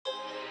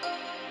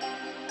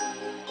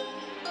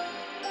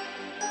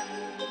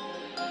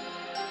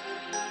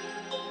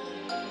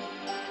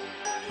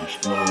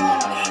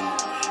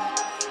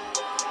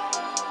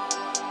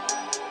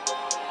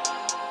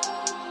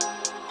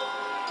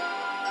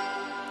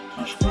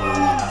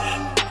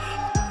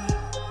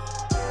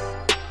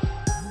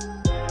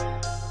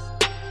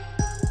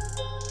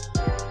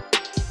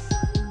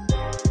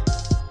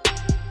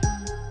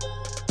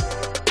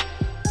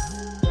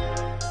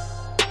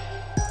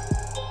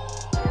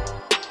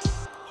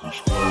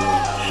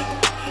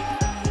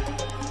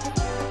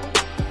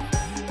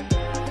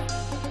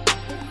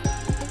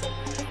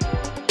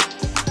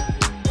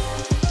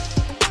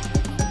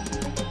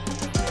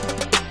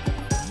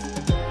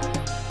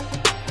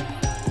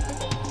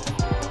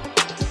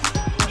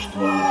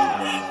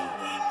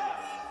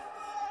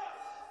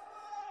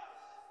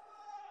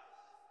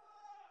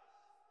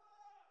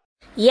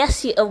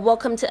Yes, you are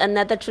welcome to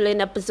another thrilling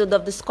episode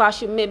of the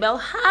Squash with Mabel.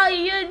 How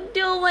you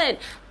doing?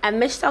 I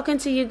miss talking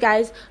to you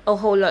guys a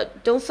whole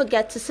lot. Don't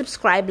forget to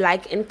subscribe,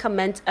 like, and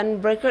comment on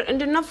Breaker. And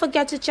do not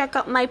forget to check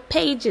out my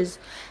pages.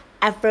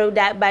 Afro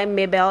That by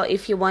Mabel.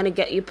 If you want to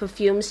get your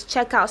perfumes,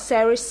 check out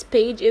Sarah's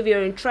page if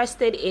you're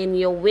interested in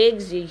your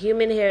wigs, your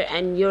human hair,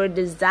 and your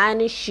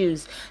designer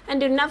shoes. And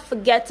do not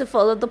forget to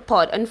follow the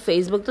pod on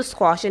Facebook, The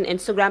Squash, and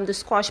Instagram, The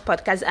Squash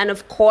Podcast. And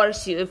of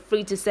course, you are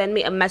free to send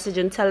me a message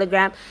on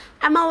Telegram.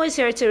 I'm always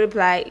here to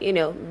reply,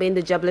 being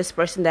the jobless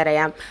person that I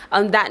am.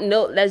 On that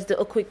note, let's do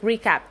a quick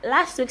recap.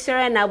 Last week,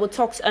 Sarah and I will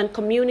talk on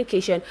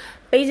communication.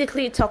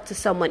 Basically, talk to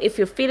someone. If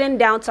you're feeling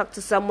down, talk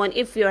to someone.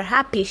 If you're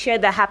happy, share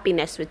the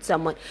happiness with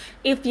someone.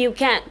 If you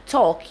can't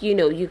talk,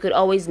 you could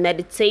always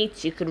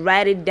meditate. You could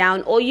write it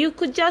down, or you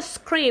could just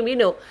scream,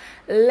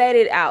 let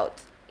it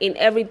out in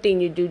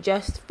everything you do.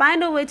 Just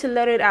find a way to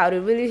let it out.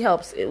 It really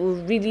helps. It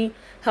will really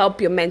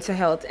help your mental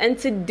health. And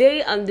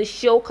today on the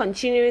show,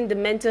 continuing the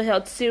mental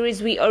health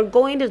series, we are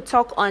going to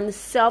talk on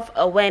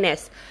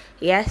self-awareness.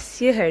 Yes,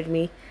 you heard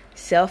me.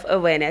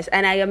 Self-awareness.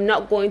 And I am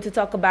not going to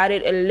talk about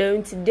it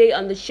alone. Today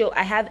on the show,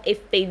 I have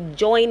Efe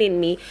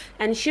joining me,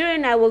 and Shira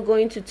and I were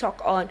going to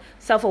talk on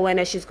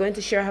self-awareness. She's going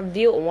to share her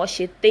view on what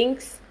she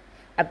thinks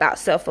about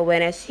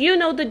self-awareness. You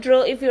know the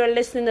drill. If you're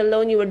listening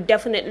alone, you are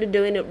definitely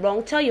doing it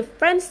wrong. Tell your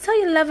friends, tell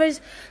your lovers,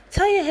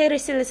 tell your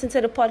haters to listen to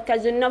the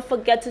podcast. Do not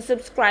forget to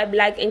subscribe,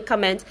 like, and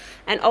comment.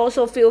 And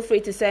also feel free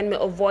to send me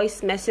a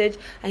voice message.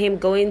 I am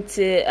going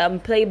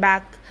to play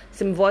back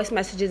some voice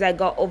messages I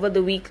got over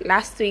the week,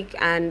 last week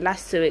and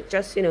last 2 weeks.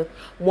 Just,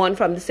 one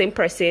from the same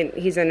person.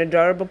 He's an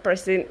adorable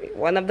person,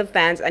 one of the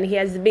fans, and he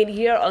has been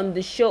here on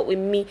the show with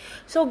me.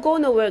 So go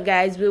nowhere,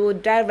 guys. We will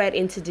dive right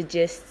into the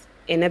gist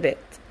in a bit.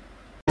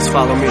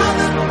 Follow me.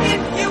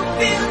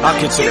 I'll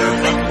get you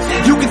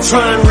there. You can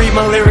try and read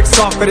my lyrics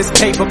off of this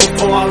paper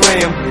before I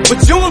lay 'em,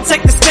 but you won't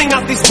take the sting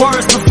out these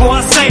words before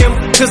I say 'em.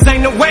 Cause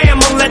ain't no way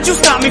I'ma let you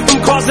stop me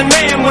from causing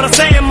mayhem. When I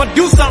say I'ma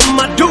do something,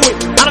 I do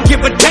it. I don't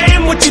give a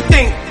damn what you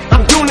think.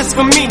 I'm doing this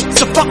for me.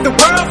 So fuck the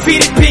world,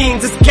 feed it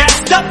beans. It's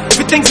gassed up,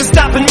 everything's just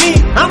stopping me.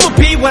 I'ma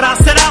be what I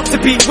set out to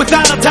be,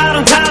 without a doubt,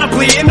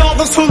 undoubtedly. And all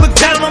those who look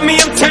down on me,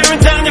 I'm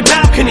tearing down your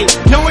balcony.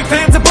 No ifs,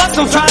 ands, or buts,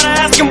 don't try to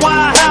ask him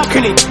why, how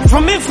can he?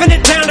 From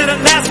Infinite down to the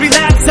last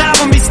relapse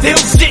album, he's still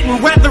shitting.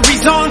 Whether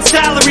he's on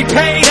salary,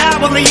 paid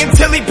hourly,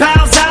 until he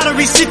bows out or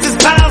he shit just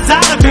piles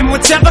out of him.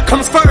 Whichever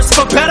comes first,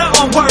 for better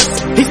or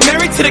worse. He's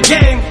married to the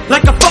game,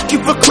 like a fuck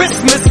you for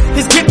Christmas.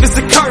 His gift is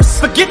a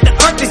curse. Forget the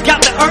earth, he's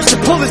got the urge to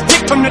pull his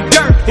dick from the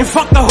dirt and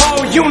fuck the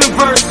whole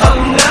universe.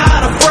 I'm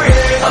not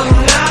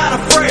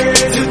afraid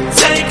to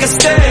take a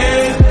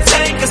stand,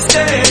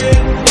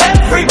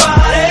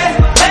 everybody,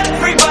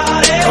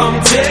 come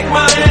take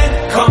my hand,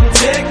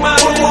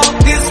 we'll walk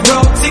this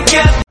road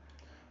together.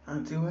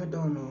 Until I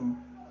don't know,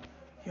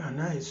 you are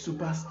now a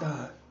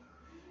superstar.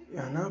 You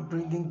are now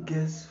bringing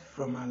guests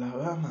from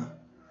Alabama.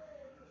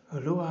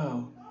 Hello,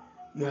 wow,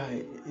 you are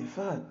a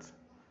fact.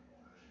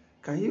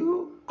 Can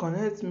you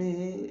connect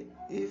me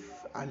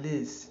if at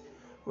least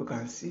we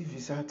can see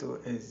visa to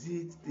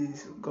exit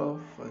this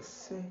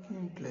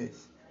God-forsaken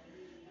place?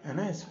 And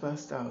I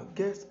superstar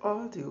guests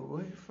all the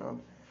way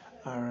from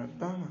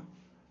Alabama.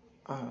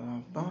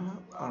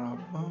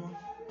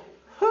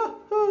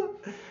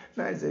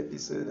 Nice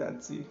episode,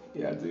 Auntie.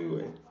 You are doing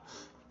well.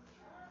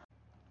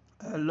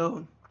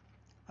 Hello.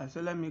 I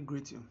said let me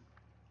greet you.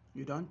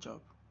 You don't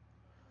chop.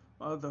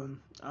 Well done.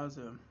 That was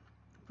a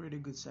pretty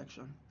good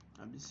section.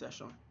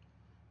 Session.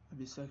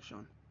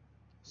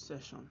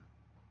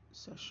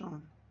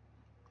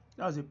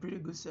 That was a pretty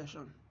good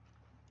session.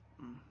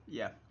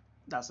 Yeah,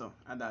 that's all.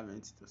 I don't have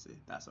anything to say.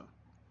 That's all.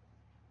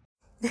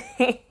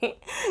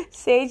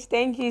 Sage,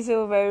 thank you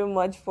so very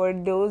much for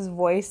those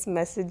voice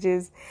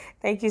messages.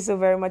 Thank you so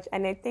very much.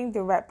 And I think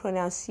the right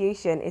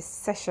pronunciation is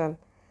session.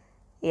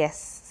 Yes,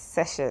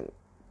 session.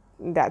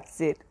 That's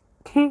it.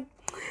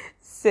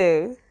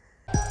 So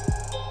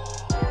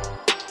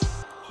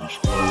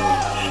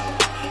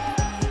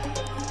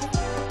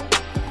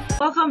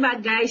welcome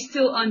back, guys,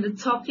 still on the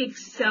topic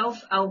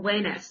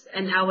self-awareness,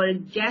 and our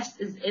guest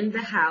is in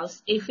the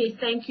house. Efe,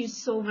 thank you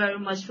so very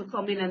much for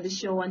coming on the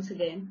show once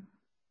again.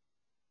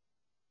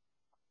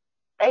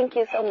 Thank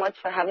you so much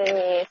for having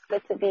me. It's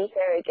good to be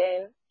here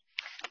again.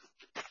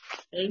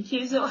 Thank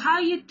you. So how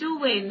you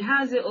doing?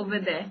 How's it over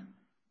there?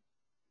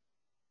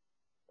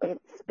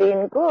 It's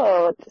been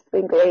good. It's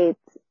been great.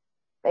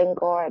 Thank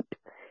God.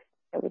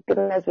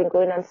 Everything has been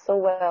going on so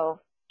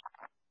well.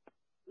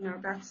 No,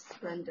 that's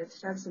splendid.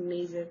 That's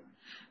amazing.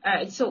 All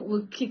right, so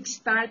we'll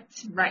kickstart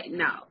right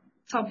now.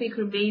 Topic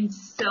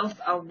remains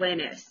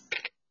self-awareness.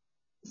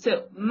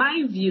 So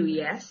my view,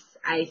 yes,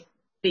 I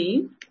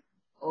think,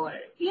 or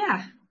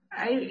yeah,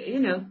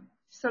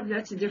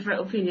 subject to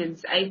different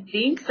opinions. I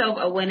think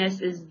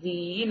self-awareness is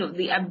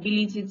the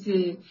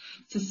ability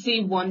to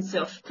see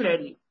oneself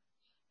clearly.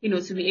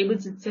 To be able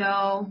to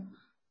tell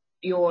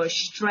your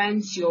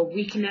strengths, your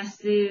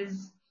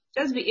weaknesses,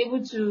 just be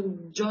able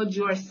to judge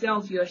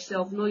yourself,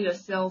 know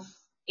yourself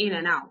in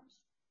and out.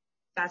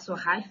 That's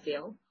what I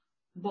feel.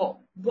 But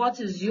what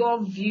is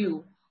your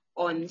view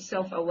on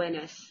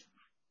self-awareness?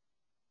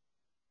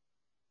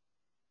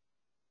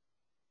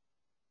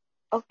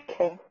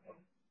 Okay.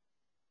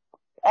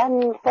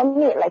 For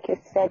me, like you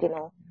said,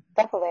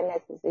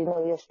 self-awareness is,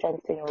 your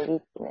strength and your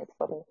weakness.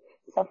 For me,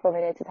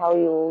 self-awareness is how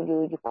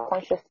you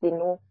consciously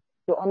know,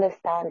 you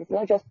understand. It's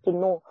not just to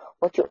know,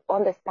 but you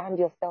understand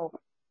yourself.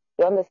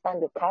 You understand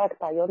your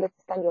character. You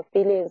understand your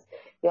feelings.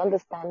 You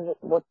understand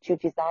what you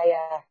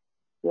desire.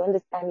 You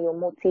understand your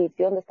motives.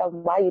 You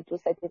understand why you do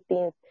certain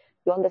things.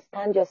 You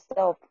understand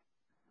yourself.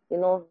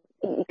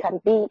 It can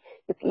be,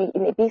 it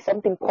may be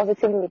something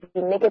positive, it may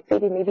be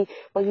negative, it may be,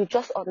 but you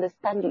just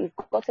understand, you've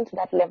gotten to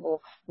that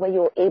level where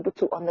you're able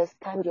to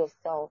understand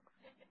yourself.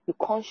 You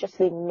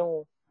consciously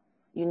know.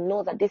 You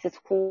know that this is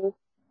who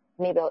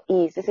Mabel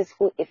is. This is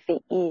who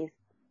Efe is.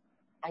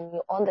 And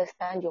you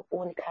understand your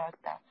own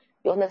character.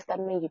 You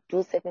understand when you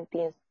do certain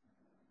things.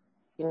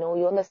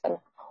 You understand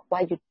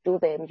why you do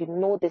them. You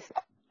know this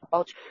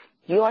about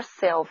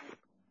yourself.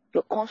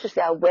 You're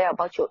consciously aware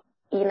about your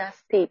inner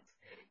state,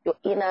 your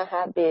inner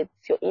habits,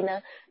 your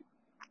inner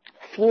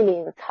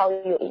feelings, how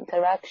your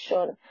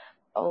interaction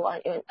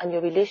and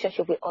your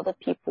relationship with other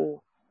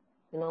people,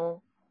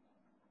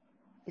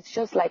 it's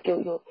just like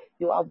you're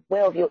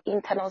aware of your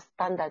internal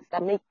standards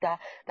that make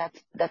that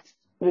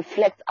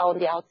reflect on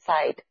the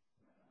outside.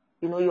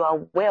 You're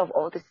aware of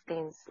all these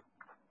things.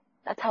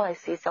 That's how I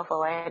see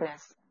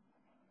self-awareness.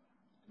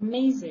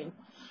 Amazing.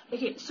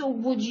 Okay, so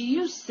would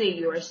you say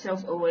you're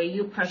self-aware?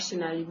 You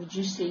personally, would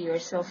you say you're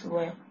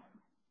self-aware?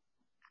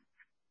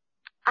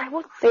 I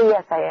would say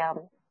yes, I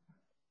am.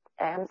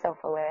 I am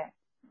self-aware.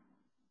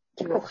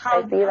 Because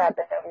I feel that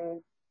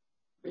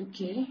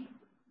okay.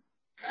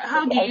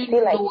 How do I you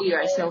feel like know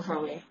you're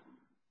self-aware?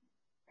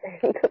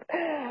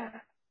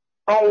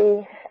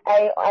 I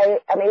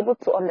am able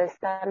to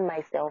understand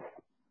myself.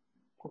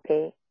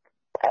 Okay,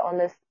 I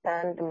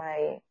understand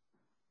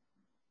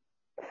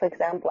for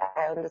example,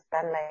 I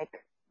understand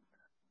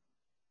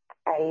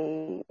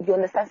you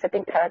understand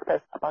certain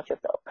characters about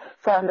yourself.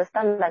 So I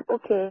understand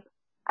okay,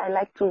 I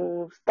like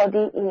to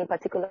study in a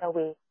particular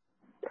way.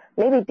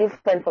 Maybe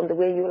different from the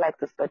way you like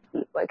to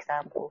study, for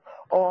example.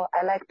 Or I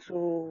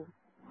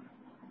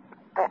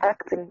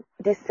act in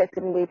this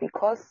certain way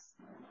because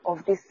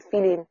of this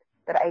feeling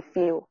that I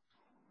feel.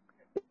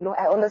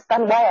 I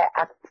understand why I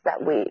act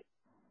that way.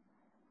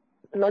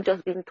 Not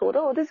just being told,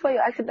 oh, this is why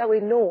you're acting that way.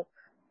 No.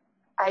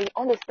 I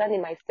understand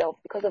in myself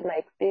because of my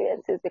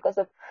experiences, because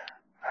of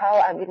how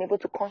I've been able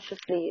to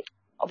consciously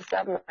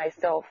observe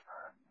myself.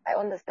 I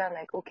understand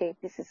okay,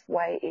 this is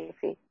why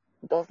Efe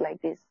does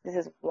like this. This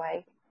is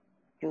why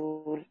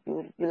you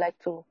like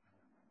to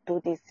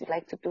do this, you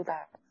like to do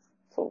that.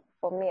 So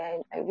for me,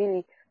 I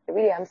really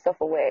am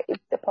self-aware.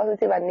 It's a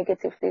positive and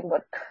negative thing,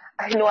 but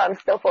I know I'm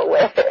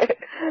self-aware.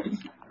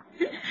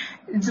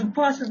 It's a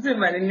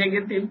positive and a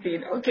negative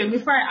thing. Okay,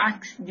 before I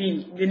ask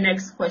the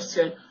next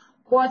question,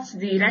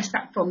 let's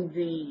start from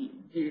the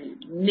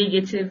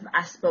negative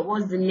aspect.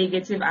 What's the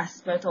negative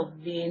aspect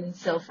of being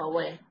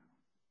self-aware?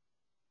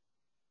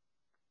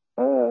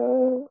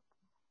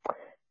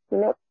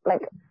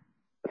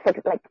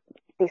 Like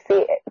they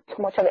say,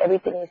 too much of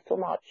everything is too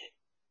much.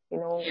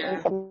 Yeah.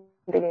 When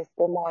something is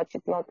too much,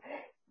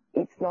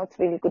 it's not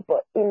really good.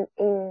 But in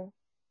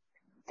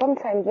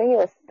sometimes when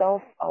you're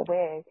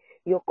self-aware,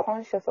 you're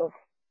conscious of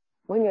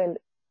when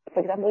for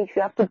example,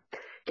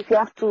 if you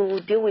have to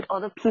deal with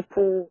other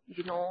people,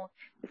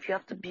 if you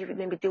have to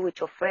maybe deal with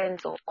your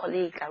friends or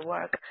colleagues at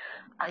work,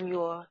 and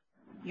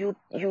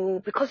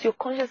because you're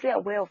consciously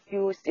aware of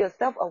you're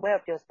self-aware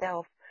of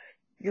yourself,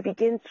 you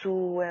begin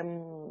to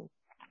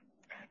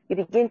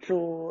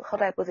how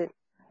do I put it?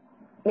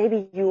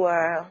 Maybe you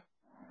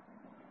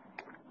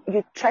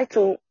try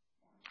to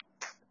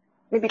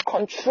maybe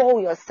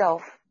control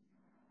yourself,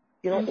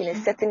 in a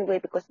certain way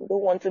because you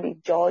don't want to be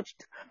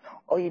judged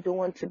or you don't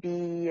want to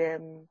be,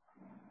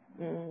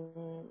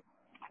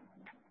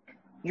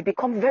 you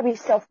become very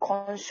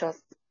self-conscious,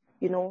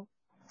 So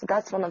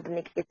that's one of the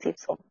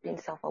negatives of being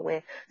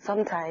self-aware.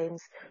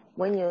 Sometimes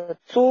when you're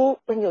too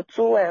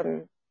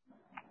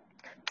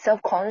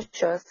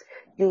self-conscious,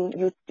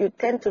 you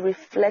tend to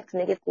reflect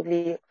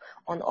negatively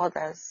on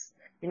others,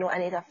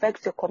 and it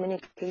affects your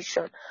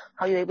communication,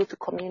 how you're able to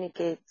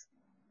communicate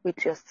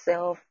with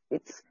yourself,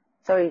 with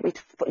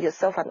with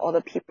yourself and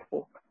other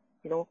people.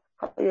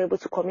 How you're able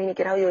to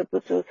communicate, how you're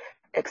able to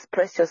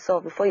express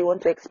yourself before you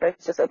want to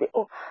express yourself.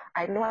 Oh,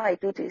 I know I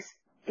do this.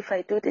 If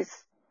I do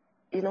this,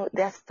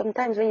 there's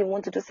sometimes when you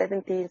want to do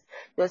certain things,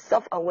 you're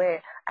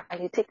self-aware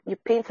and you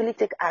painfully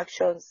take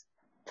actions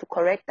to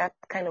correct that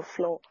kind of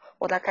flaw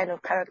or that kind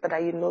of character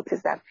that you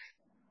notice that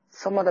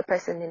some other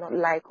person may not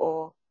like,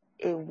 or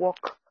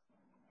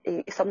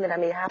something that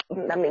may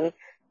happen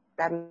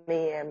that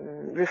may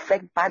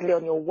reflect badly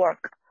on your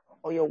work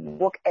or your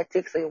work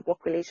ethics or your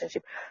work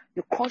relationship.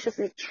 You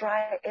consciously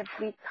try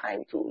every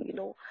time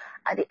to,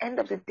 at the end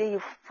of the day,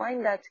 you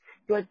find that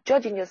you're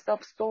judging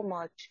yourself so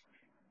much.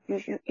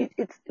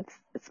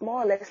 It's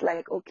more or less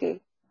like, okay,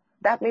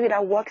 maybe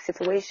that work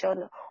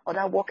situation or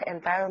that work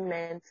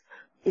environment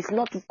is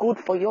not good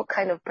for your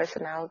kind of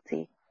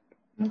personality.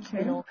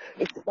 Okay.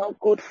 It's not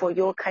good for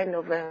your kind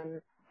of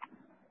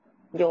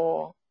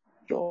your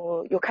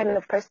kind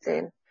of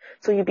person.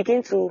 So you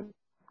begin to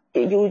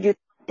you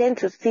tend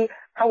to see,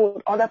 how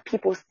would other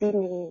people see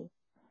me?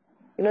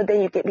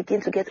 Then you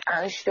begin to get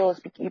anxious,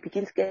 you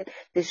begin to get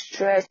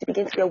distressed, you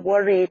begin to get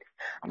worried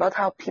about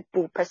how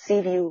people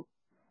perceive you.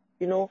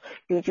 You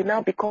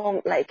now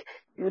become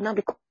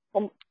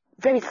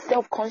very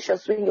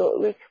self-conscious when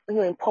you're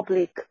in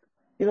public.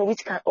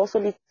 Which can also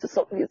lead to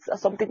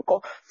something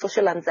called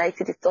social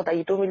anxiety disorder.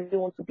 You don't really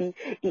want to be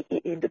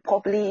in the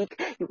public.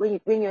 When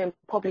you're in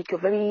public, you're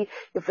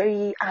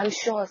very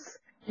anxious.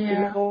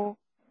 Yeah.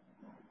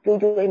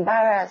 You're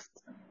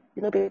embarrassed.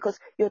 Because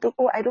you're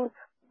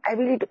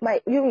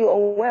you're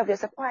aware of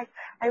yourself. Oh,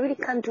 I really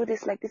can't do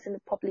this like this in the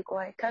public, or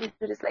I can't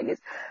do this like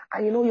this.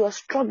 And you're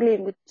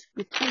struggling with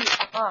who you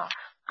are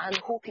and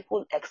who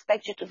people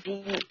expect you to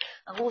be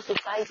and who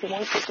society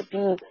wants you to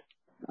be.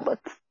 But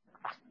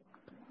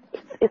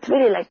it's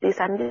really like this,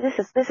 and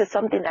this is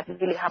something that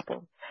really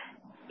happens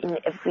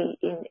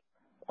in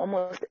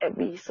almost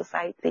every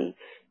society,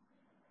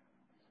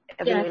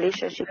 every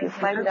relationship. You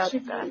find out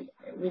that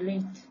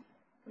relate.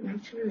 Yeah.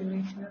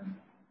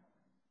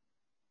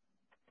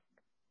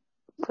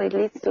 So it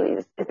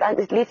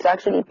leads to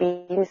actually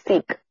being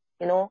sick,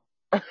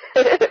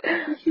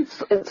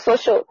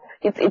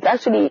 It's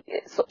actually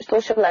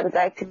social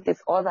anxiety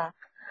disorder,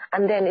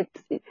 and then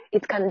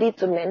it can lead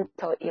to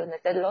mental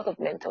illness. There are a lot of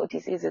mental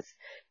diseases.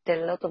 There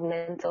are a lot of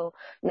mental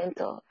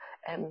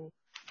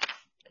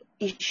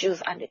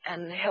issues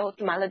and health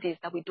maladies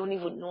that we don't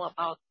even know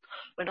about.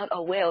 We're not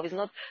aware of. It's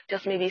not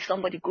just maybe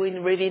somebody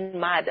going raving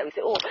mad that we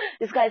say, oh,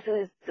 this guy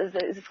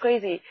is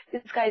crazy.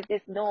 This guy is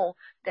this. No,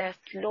 there's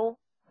low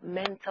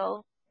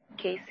mental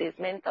cases,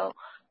 mental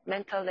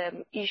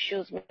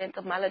issues,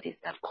 mental maladies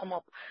that come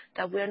up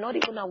that we're not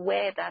even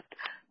aware that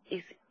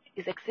is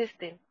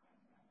existing.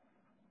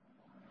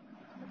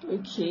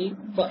 Okay,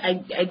 but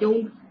I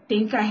don't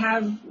think I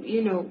have,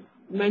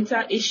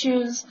 mental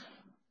issues,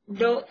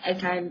 though I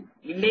can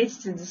relate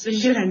to the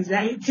social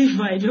anxiety,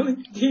 but I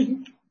don't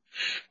think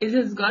it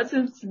has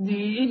gotten to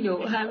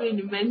the, having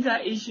the mental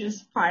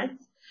issues part.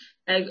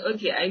 Like,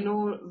 okay, I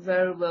know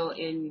very well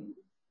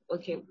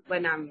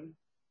when I'm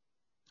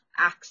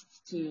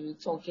asked to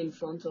talk in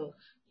front of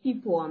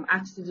people, I'm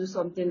asked to do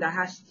something that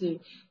has to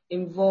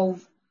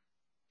involve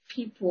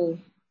people,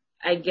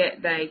 I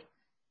get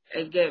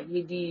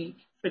really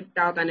freaked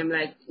out, and I'm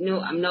like, no,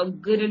 I'm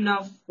not good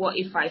enough. What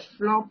if I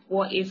flop?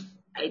 What if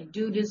I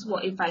do this?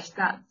 What if I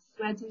start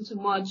sweating too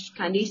much?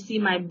 Can they see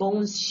my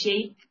bones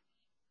shake?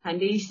 Can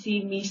they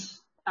see me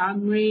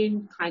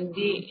stammering?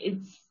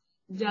 It's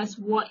just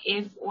what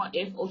if,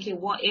 okay,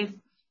 what if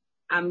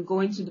I'm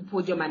going to the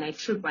podium and I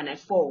trip and I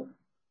fall?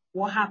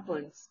 What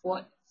happens?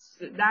 So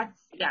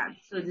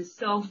the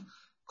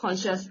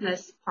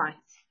self-consciousness part,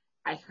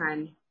 I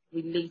can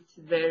relate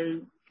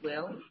very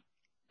well.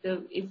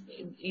 So if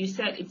you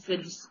said it's a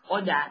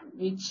disorder,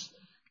 which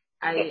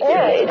it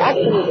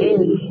actually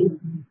is.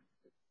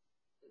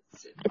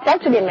 It's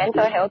actually a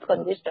mental health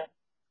condition.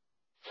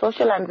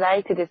 Social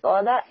anxiety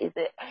disorder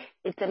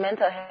it's a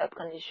mental health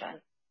condition.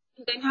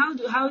 Then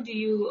how do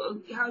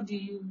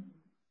you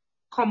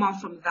come out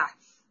from that?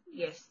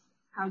 Yes.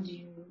 How do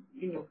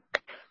you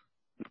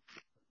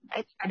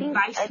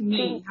advise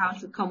me how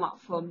to come out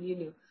from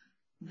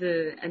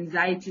the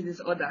anxiety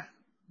disorder?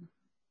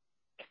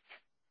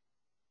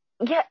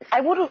 Yeah, I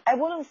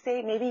wouldn't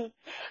say, maybe,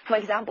 for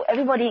example,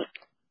 everybody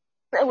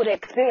would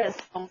experience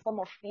some form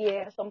of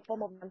fear, some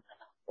form of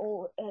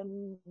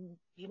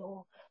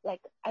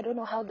like, I don't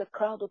know how the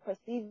crowd will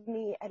perceive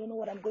me. I don't know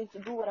what I'm going to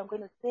do, what I'm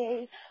going to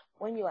say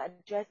when you're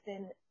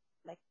addressing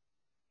like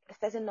a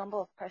certain number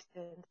of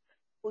persons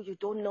who you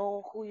don't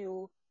know,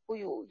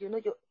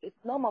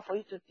 it's normal for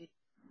you to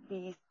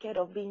be scared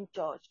of being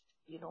judged,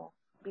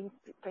 being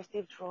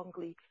perceived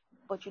wrongly.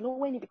 But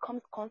when it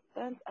becomes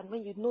constant, and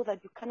when you know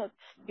that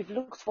you've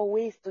looked for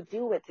ways to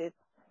deal with it,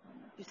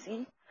 you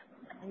see,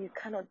 and you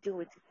cannot deal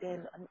with it,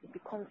 then and it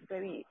becomes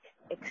very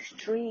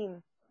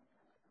extreme,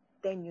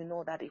 then you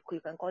know that you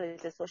can call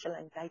it a social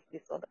anxiety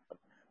disorder.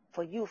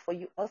 For you,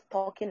 us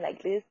talking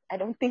like this, I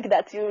don't think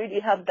that you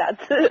really have that.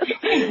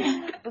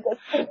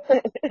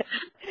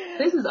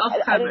 This is off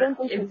I camera. don't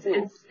think you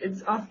do.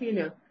 It's off,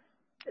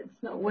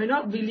 It's not. We're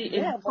not really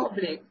in Yeah, but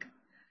public.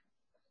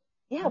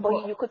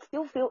 you could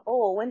still feel,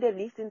 oh, when they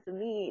listen to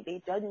me,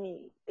 they judge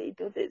me, they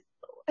do this.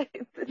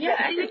 Yeah,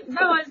 I think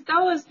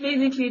that was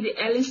basically the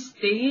early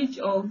stage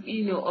of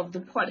of the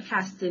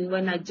podcasting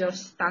when I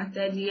just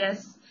started.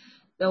 Yes,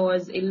 there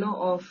was a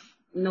lot of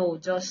no,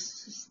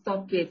 just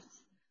stop it.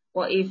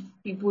 What if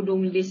people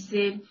don't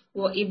listen?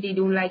 What if they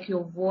don't like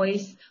your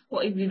voice?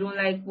 What if they don't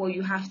like what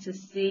you have to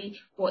say?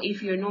 What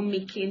if you're not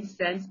making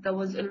sense? There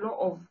was a lot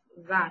of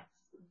that.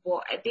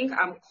 But I think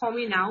I'm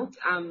coming out.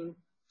 I'm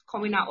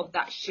coming out of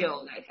that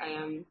shell. Like I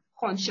am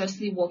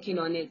consciously working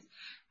on it.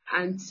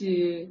 And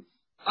to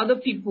other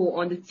people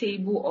on the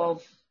table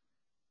of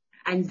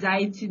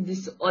anxiety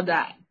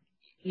disorder,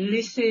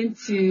 listen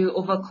to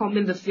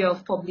overcoming the fear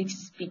of public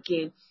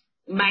speaking.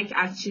 Mike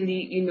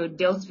actually,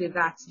 dealt with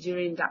that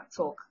during that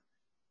talk,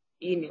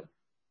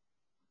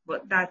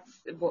 but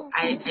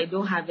I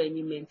don't have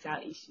any mental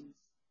issues.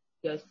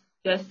 Just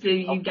so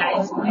you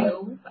guys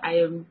know, I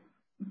am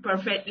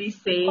perfectly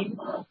sane.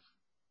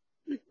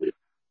 The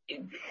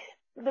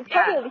Yeah.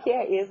 problem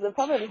here is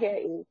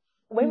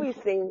when we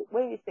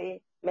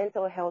say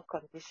mental health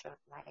condition,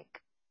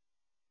 like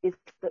it's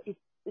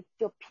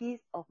your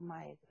peace of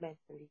mind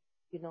mentally,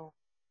 you know.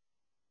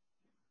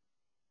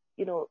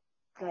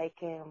 Like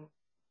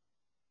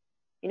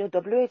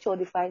WHO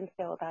defines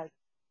health as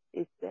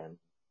it's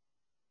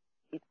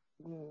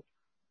mm,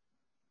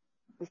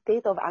 the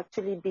state of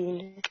actually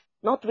being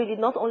not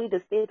only the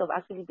state of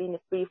actually being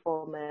free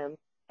from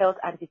health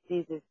and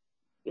diseases.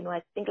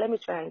 I think let me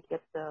try and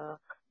get the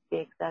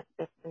exact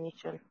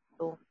definition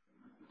so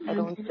I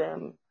don't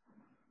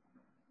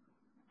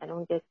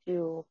get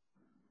you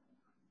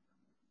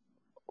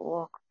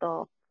worked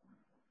up.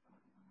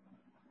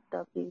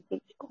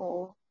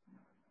 WHO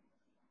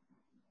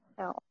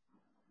health.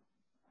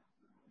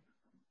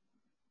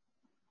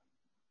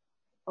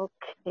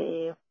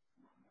 Okay.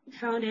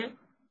 Found it.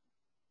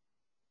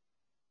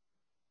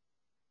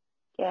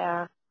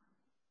 Yeah.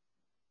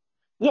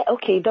 Yeah,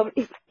 okay.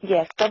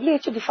 Yes,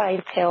 WHO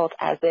defines health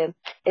as a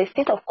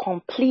state of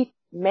complete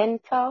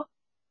mental,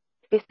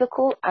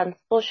 physical, and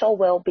social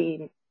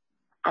well-being,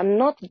 and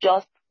not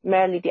just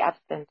merely the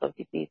absence of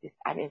diseases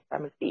and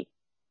infirmity.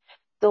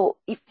 So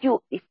if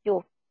your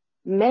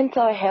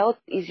mental health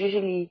is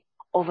usually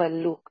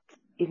overlooked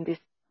in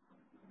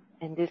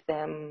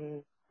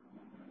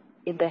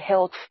the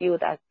health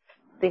field as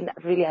thing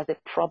that really as a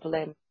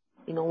problem.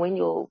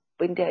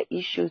 When there are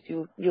issues,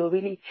 you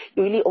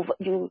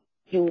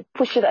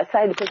push it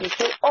aside because you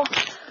say, oh,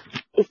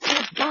 it's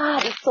so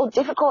bad, it's so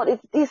difficult,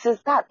 it's this, is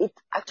that. It's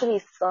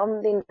actually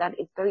something that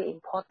is very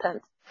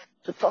important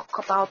to talk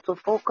about, to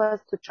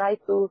focus, to try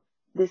to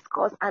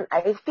discuss. And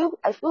I feel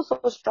so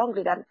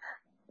strongly that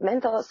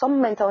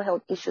some mental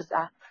health issues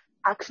are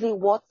actually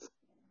what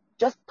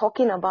just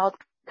talking about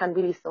can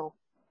really solve.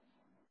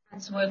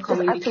 That's where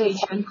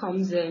communication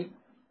comes in.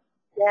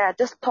 Yeah,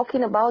 just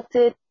talking about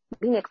it,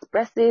 being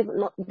expressive,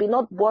 not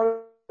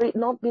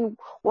being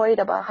worried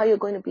about how you're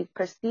going to be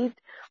perceived,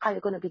 how you're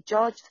going to be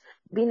judged,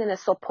 being in a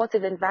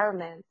supportive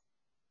environment,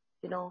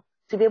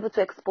 to be able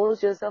to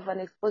expose yourself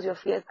and expose your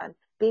fears and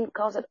being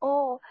counseled,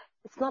 oh,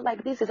 it's not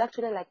like this, it's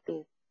actually like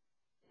this,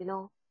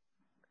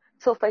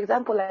 So, for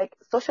example, like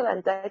social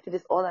anxiety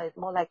disorder is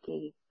more like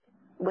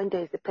when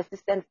there is a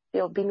persistent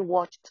fear of being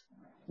watched,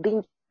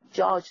 being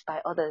judged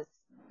by others,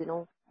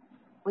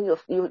 when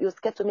you're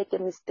scared to make a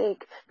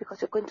mistake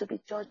because you're going to be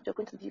judged, you're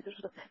going to be,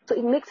 so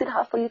it makes it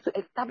hard for you to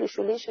establish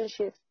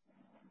relationships.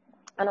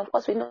 And of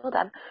course, we know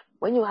that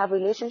when you have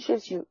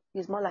relationships,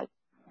 it's more like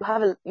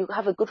you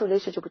have a good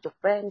relationship with your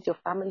friends, your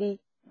family.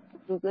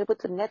 You're able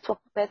to network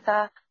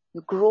better.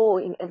 You grow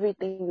in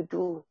everything you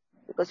do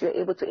because you're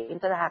able to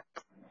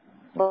interact.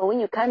 But when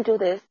you can't do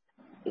this,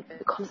 it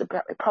becomes a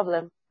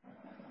problem.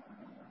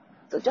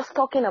 So just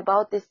talking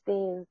about these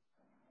things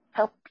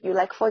help you.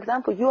 Like, for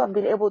example, you have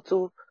been able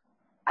to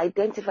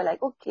identify,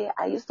 like, okay,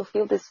 I used to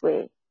feel this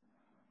way,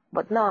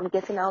 but now I'm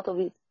getting out of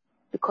it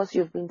because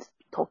you've been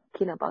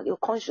talking about, you're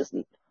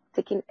consciously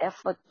taking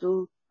effort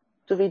to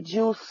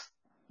reduce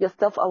your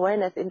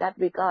self-awareness in that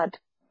regard,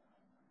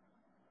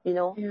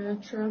 Yeah,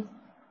 true.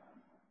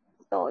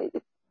 So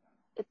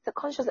it's a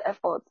conscious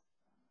effort.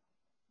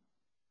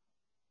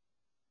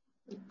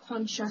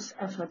 Conscious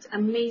effort.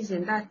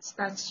 Amazing.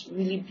 That's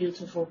really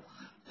beautiful.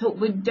 So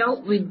we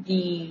dealt with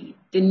the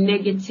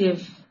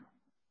negative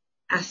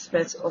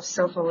aspects of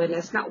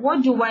self-awareness. Now,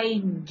 what do I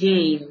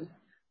gain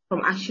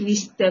from actually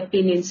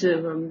stepping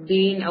into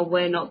being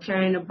aware, not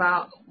caring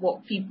about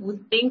what people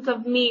think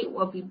of me,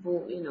 what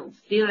people,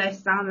 feel I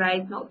sound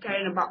like, not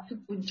caring about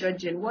people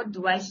judging? What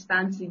do I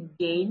stand to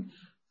gain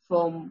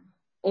from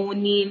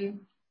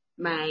owning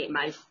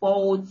my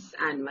faults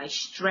and my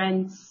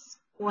strengths?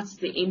 What's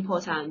the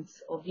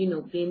importance of,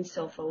 being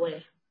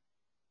self-aware?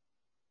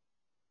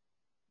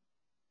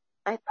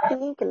 I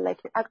think like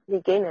you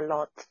actually gain a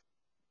lot.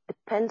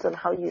 Depends on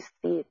how you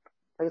see it.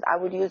 Because I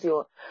would use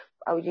your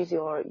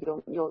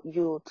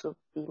you to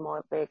be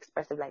more very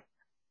expressive. Like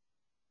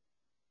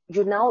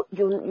you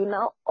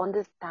now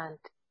understand.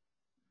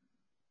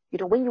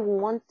 When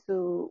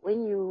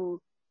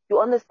you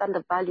understand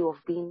the value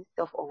of being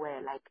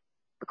self-aware, like,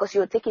 because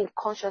you're taking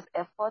conscious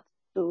effort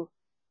to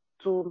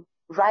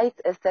write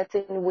a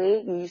certain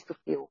way you used to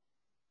feel.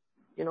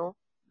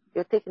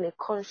 You're taking a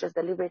conscious,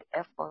 deliberate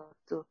effort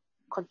to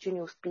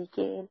continue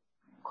speaking,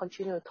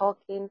 continue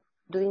talking,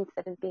 doing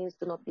certain things,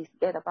 to not be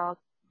scared about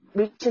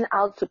reaching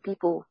out to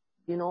people.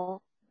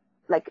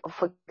 Like,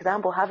 for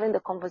example, having the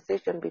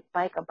conversation with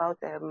Mike about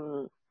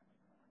the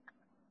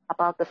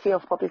fear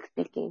of public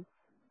speaking.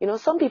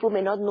 Some people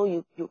may not know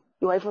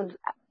you're even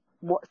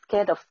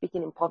scared of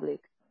speaking in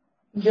public.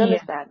 Do you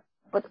understand?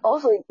 But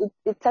also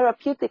it's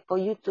therapeutic for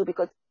you too,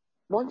 because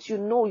once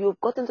you've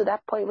gotten to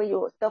that point where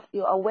you're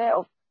aware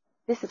of,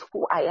 this is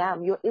who I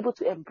am, you're able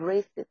to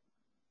embrace it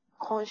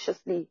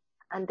consciously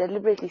and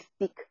deliberately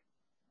seek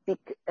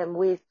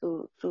ways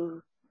to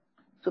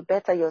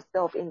better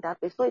yourself in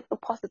that way. So it's a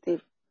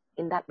positive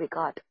in that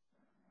regard.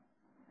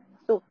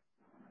 So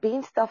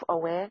being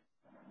self-aware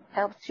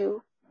helps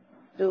you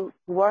to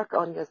work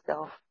on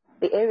yourself,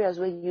 the areas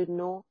where you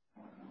know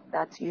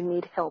that you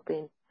need help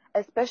in,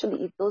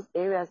 especially if those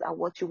areas are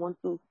what you want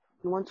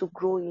to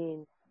grow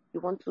in.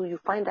 You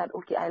find that,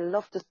 okay, I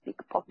love to speak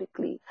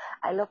publicly.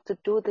 I love to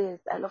do this.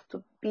 I love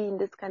to be in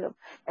this kind of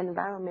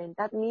environment.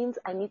 That means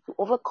I need to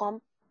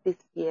overcome this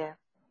fear.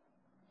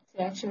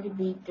 To actually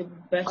be the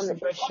best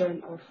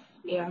version of,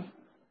 Yeah,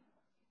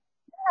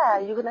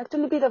 you can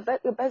actually be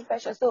your best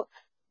version. So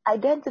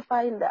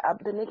identifying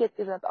the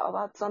negative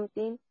about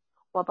something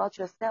or about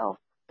yourself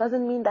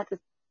doesn't mean that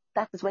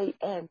is where you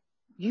end.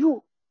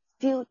 You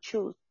still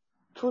choose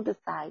to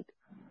decide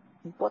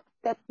what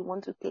step you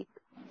want to take.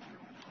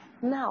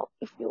 Now,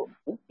 it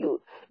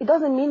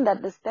doesn't mean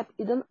that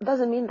it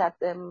doesn't mean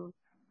that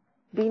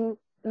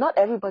not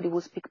everybody will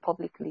speak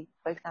publicly,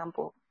 for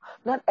example.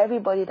 Not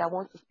everybody that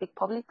wants to speak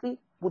publicly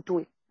will do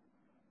it.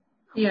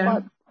 Yeah.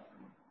 But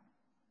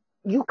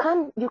you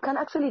can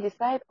actually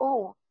decide,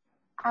 oh,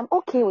 I'm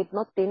okay with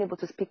not being able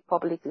to speak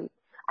publicly.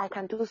 I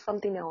can do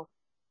something else.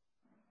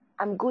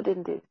 I'm good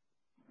in this.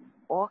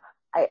 Or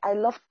I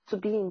love to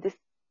be in this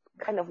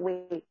kind of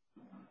way.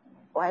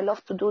 Or I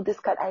love to do this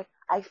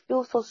I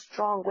feel so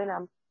strong when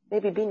I'm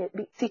maybe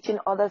teaching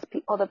other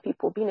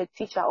people, being a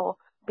teacher or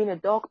being a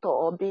doctor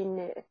or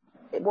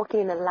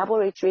working in a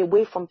laboratory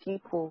away from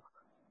people.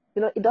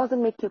 It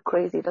doesn't make you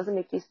crazy. It doesn't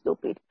make you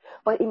stupid,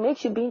 but it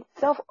makes you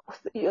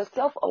you're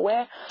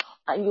self-aware,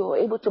 and you're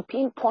able to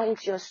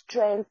pinpoint your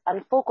strengths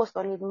and focus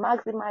on it,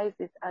 maximize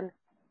it, and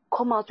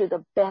come out with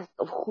the best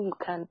of who you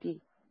can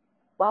be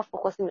while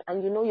focusing.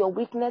 And your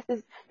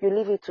weaknesses, you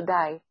leave it to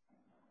die.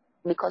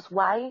 Because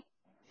why?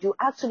 You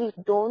actually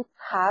don't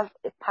have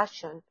a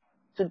passion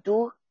to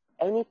do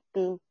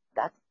anything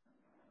that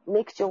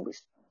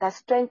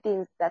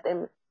strengthens, that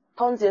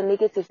turns your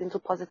negatives into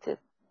positive.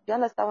 Do you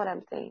understand what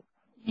I'm saying?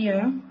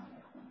 Yeah.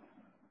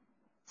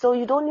 So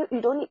you don't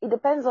it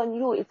depends on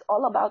you. It's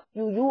all about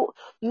you.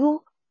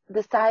 You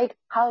decide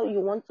how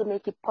you want to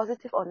make it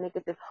positive or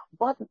negative.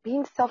 But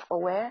being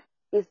self-aware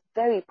is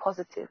very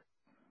positive.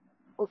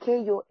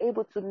 Okay, you're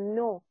able to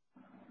know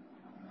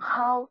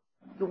how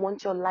you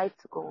want your life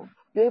to go.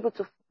 You're able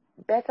to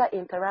better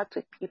interact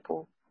with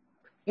people.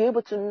 You're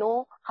able to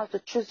know how to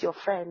choose your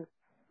friends.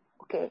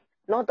 Okay,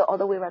 not the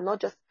other way around. Not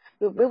just,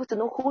 you're able to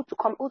know who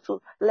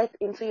to let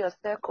into your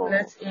circle.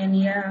 Let in,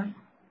 yeah.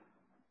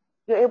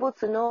 You're able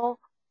to know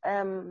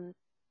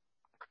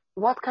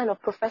what kind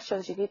of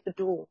professions you need to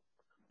do.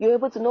 You're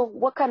able to know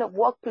what kind of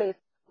workplace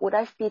would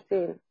I fit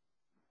in,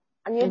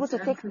 and you're able to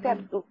take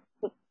steps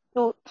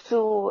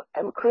to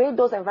create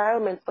those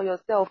environments for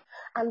yourself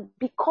and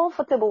be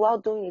comfortable while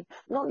doing it,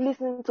 not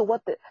listening to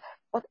what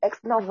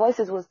external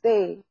voices will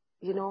say.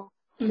 You're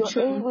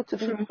able to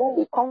be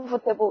very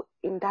comfortable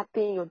in that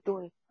thing you're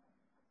doing,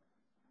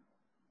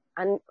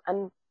 and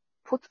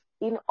put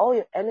in all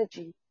your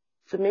energy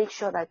to make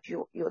sure that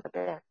you're the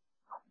best,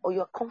 or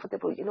you're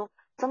comfortable.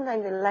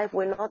 Sometimes in life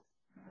we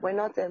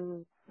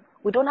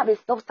don't have a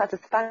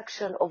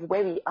self-satisfaction of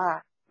where we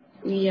are.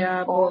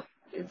 Yeah, but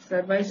it's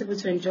advisable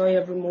to enjoy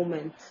every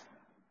moment.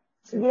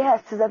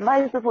 Yes, it's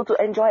advisable to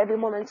enjoy every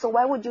moment. So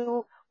why would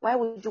you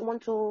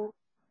want to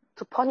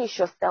punish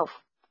yourself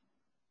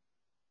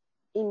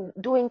in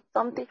doing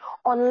something,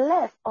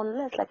 unless,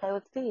 like I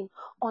was saying,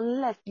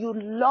 unless you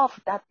love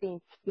that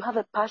thing, you have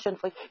a passion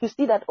for it. You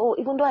see that, oh,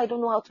 even though I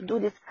don't know how to do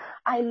this,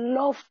 I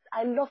love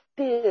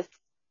this.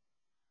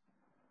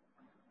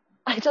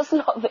 I just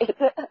love it.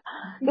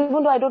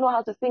 Even though I don't know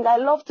how to sing, I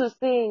love to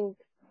sing.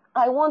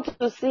 I want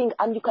to sing,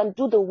 and you can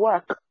do the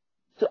work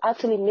to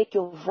actually make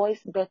your voice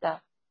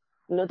better.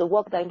 The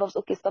work that involves,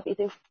 okay, stop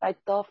eating fried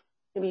stuff.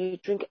 Maybe you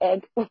drink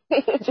egg.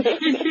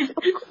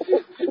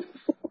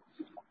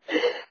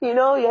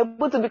 You're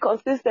able to be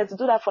consistent to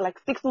do that for like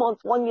 6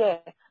 months, 1 year,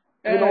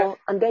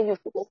 and then you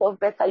feel yourself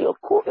better. You're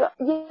cool.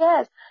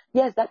 Yes,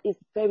 that is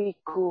very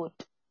good.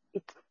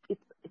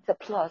 It's a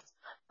plus.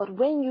 But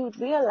when you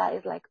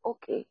realize, like,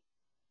 okay,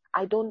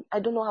 I don't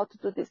know how to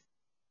do this.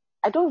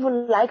 I don't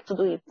even like to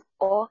do it,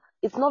 or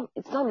it's not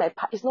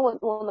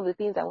one of the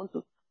things I want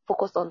to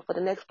focus on for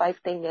the next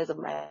 5-10 years of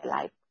my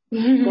life.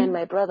 Then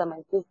my brother,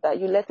 my sister,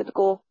 you let it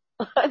go.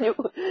 And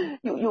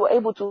you were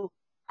able to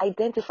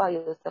identify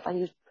yourself, and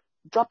you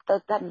drop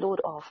that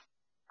load off,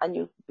 and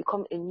you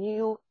become a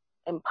new,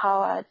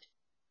 empowered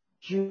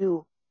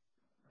you,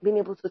 being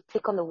able to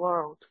take on the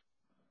world.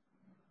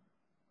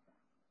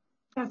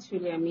 That's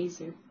really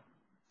amazing.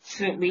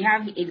 So we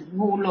have a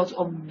whole lot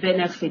of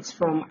benefits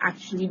from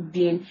actually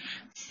being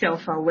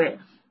self-aware.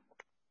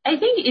 I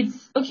think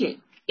it's okay.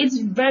 It's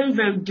very,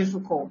 very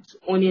difficult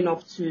owning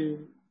up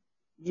to,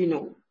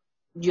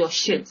 your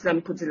shit. Let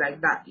me put it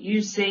like that.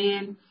 You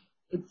saying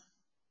it's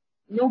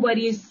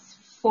nobody's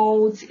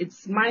fault.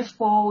 It's my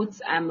fault.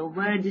 I'm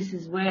aware this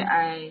is where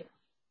I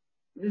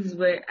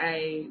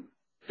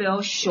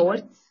fell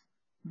short.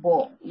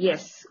 But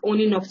yes,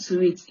 owning up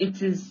to it,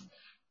 it is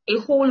a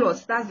whole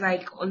lot. That's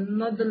like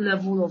another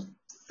level of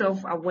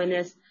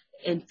self-awareness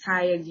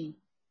entirely.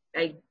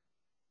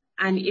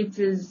 And it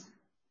is,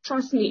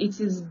 trust me, it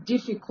is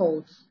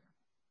difficult.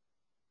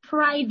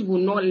 Pride will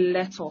not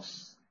let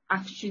us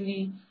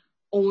actually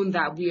own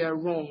that we are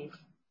wrong,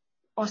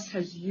 us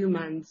as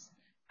humans.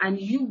 And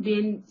you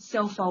being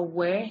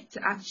self-aware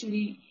to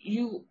actually,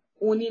 you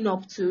owning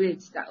up to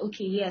it, that,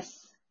 okay,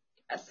 yes,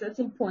 at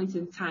certain points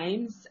in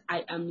times,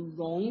 I am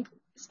wrong,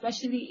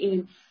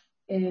 especially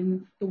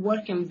in the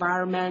work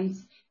environment,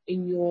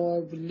 in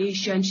your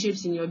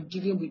relationships, in your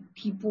dealing with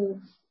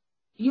people,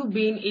 you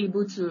being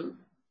able to,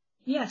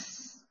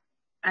 yes,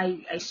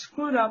 I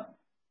screwed up,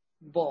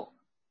 but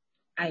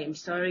I am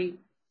sorry,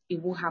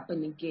 it will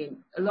happen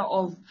again. A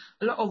lot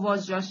of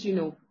us just,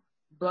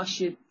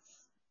 brush it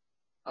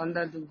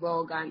under the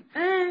rug and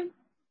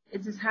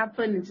it has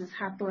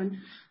happened.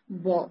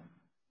 But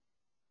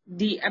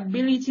the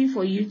ability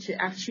for you to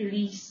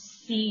actually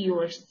see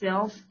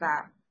yourself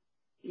that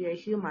you're a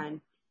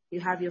human, you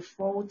have your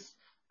faults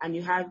and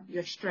you have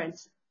your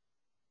strengths.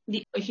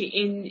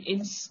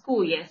 In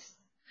school, yes,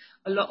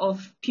 a lot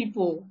of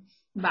people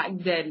back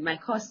then, my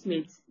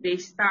classmates, they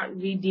start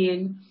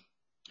reading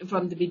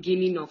from the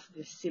beginning of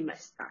the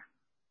semester.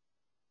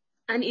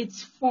 And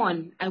it's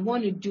fun. I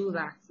want to do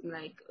that. I'm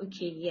like,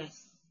 okay,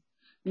 yes,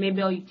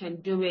 maybe you can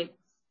do it.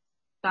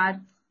 But,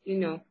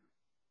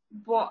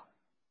 but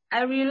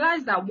I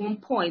realized at one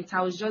point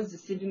I was just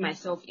deceiving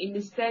myself in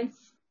the sense,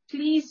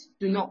 please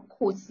do not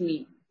quote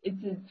me. It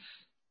is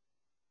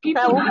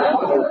people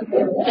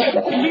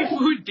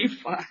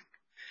differ.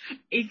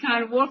 It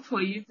can work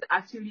for you to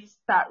actually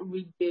start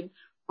reading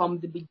from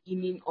the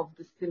beginning of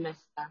the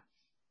semester,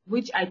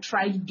 which I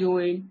tried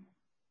doing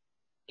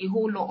a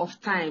whole lot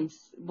of times,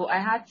 but I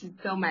had to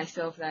tell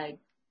myself, like,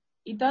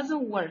 it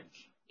doesn't work.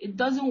 It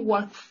doesn't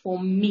work for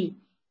me.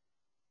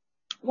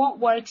 What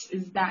works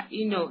is that,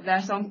 there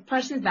are some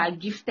persons that are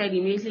gifted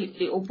immediately.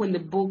 They open the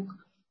book,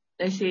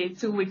 they say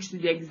 2 weeks to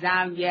the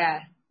exam,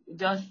 yeah,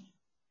 just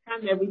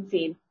cram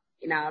everything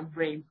in our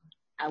brain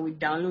and we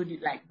download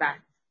it like that.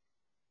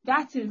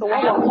 That is,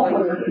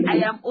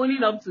 I am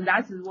owning up to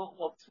that is what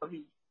works for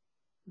me.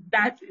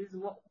 That is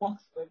what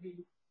works for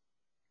me.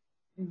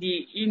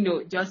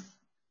 Just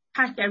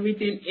pack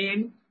everything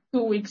in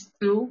 2 weeks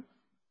too.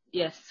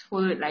 Yes,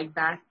 follow it like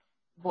that.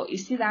 But you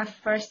see that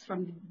first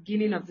from the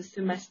beginning of the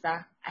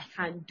semester, I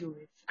can't do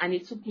it. And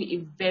it took me a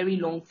very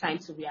long time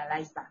to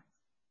realize that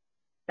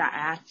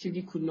I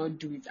actually could not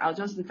do it. I'll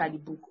just look at the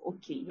book.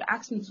 Okay, you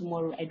ask me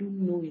tomorrow, I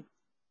don't know it.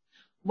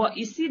 But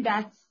you see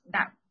that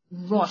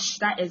rush,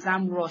 that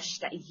exam rush,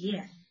 that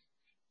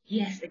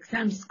yes,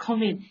 exam is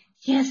coming.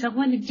 Yes, I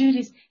want to do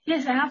this.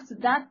 Yes, I have to.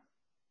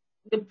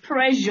 The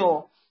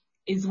pressure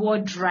is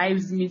what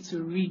drives me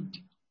to read.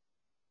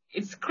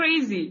 It's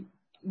crazy,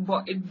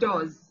 but it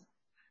does.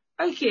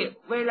 Okay,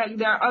 well, like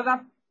there are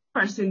other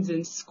persons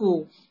in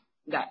school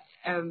that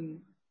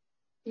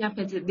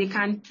they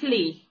can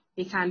play.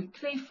 They can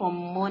play from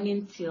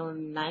morning till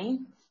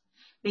 9.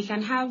 They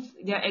can have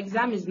their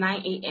exam is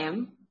 9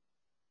 a.m.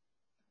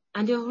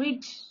 and they'll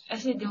read. I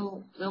said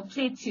they'll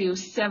play till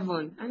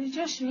 7 and they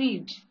just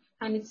read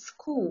and it's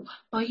cool.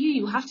 But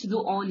you have to do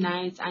all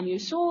night and you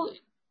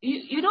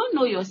don't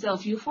know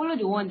yourself. You follow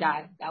the one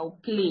that will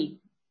play.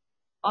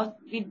 Or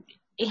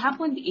it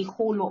happened a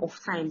whole lot of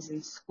times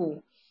in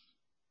school.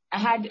 I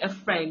had a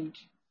friend,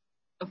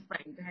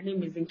 her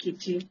name is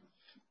Nkechi.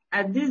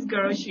 And this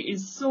girl, she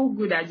is so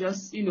good at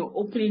just,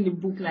 opening the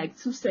book like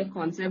 2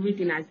 seconds,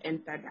 everything has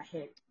entered her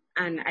head.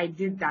 And I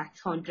did that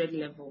 100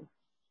 level.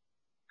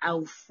 I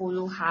will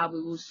follow her,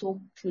 we will so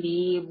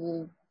play,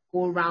 we'll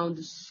go around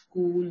the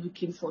school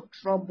looking for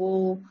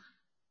trouble,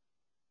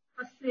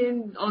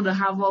 causing all the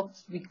havoc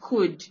we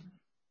could.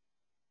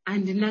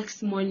 And the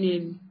next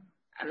morning,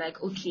 I'm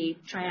like, okay,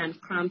 try and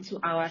cram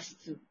 2 hours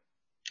too.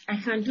 I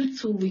can do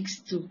 2 weeks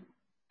too.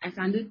 I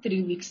can do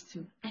 3 weeks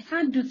too. I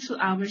can't do 2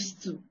 hours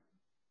too.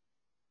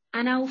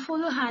 And I will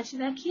follow her. She's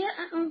like, yeah,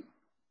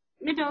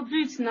 maybe I'll do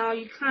it now.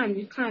 You can't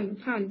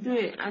do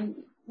it. And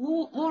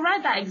we'll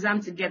write that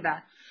exam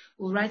together.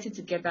 We'll write it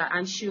together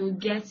and she'll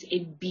get a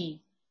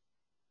B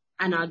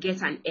and I'll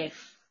get an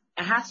F.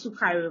 I had 2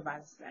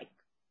 carryovers. Like,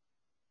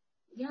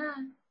 yeah,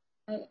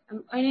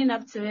 I'm earning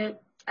up to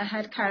it. I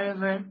had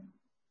carryover.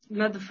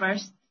 Not the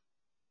first.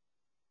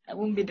 I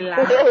won't be the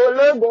last.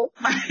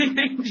 In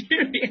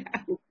Nigeria.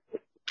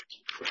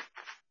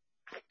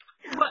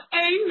 But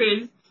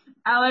anyways,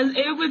 I was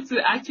able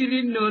to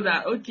actually know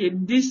that, okay,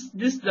 this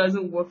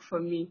doesn't work for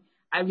me.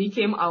 I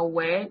became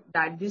aware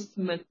that this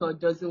method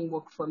doesn't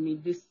work for me.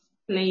 This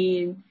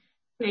playing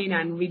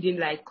and reading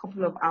like a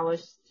couple of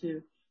hours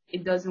too,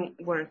 it doesn't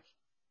work.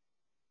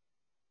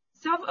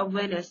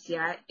 Self-awareness,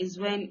 yeah, is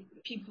when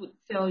people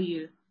tell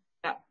you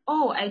that,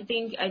 oh, I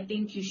think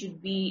you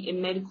should be a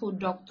medical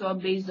doctor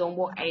based on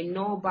what I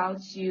know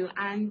about you,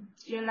 and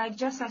you're like,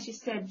 just as you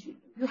said,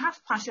 you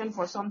have passion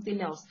for something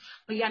else,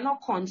 but you're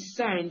not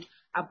concerned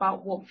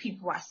about what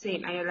people are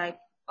saying, and you're like,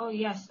 oh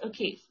yes,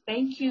 okay,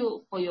 thank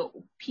you for your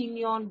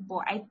opinion,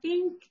 but I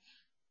think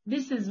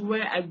this is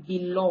where I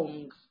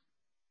belong.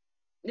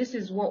 This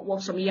is what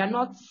works for me. You're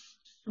not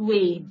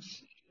swayed.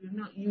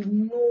 You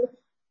know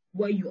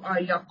where you are.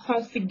 You're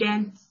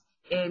confident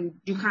and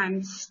you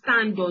can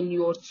stand on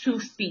your 2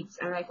 feet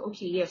and like,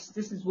 okay, yes,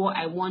 this is what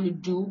I want to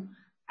do.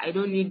 I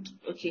don't need,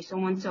 okay,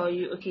 someone tell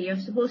you, okay, you're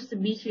supposed to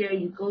be here,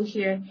 you go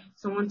here.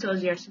 Someone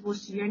tells you you're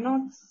supposed to, you're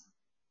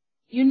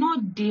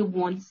not day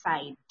one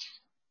side.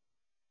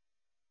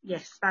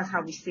 Yes, that's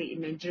how we say it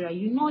in Nigeria.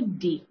 You're not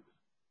day.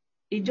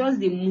 It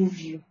just, they move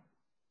you.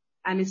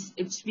 And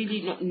it's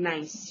really not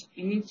nice.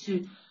 You need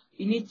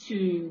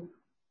to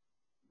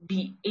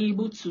be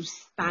able to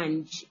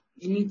stand.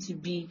 You need to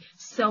be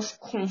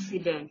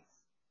self-confident.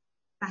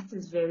 That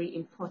is very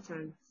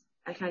important.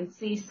 I can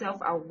say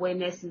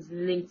self-awareness is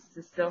linked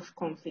to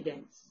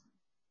self-confidence.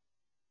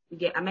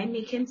 Am I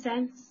making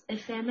sense?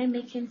 Am I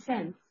making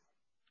sense?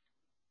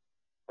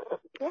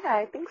 Yeah,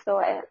 I think so.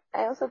 I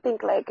also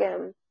think like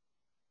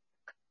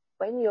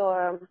when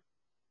you're,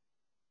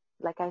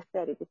 like I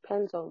said, it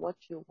depends on what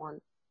you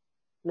want.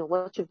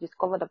 What you've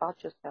discovered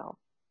about yourself.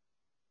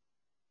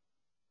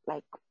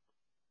 Like,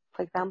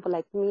 for example,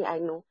 like me, I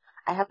know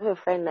I have a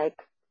friend,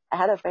 like I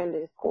had a friend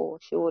in school.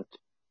 She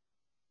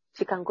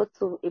can go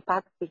to a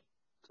party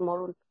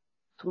tomorrow.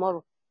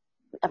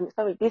 I'm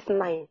sorry, this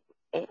night.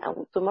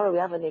 And tomorrow we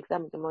have an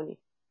exam in the morning.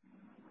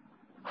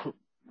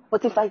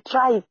 But if I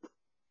try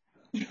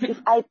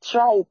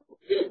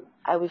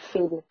I will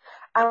fail.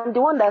 I'm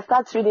the one that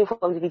starts reading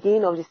from the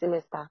beginning of the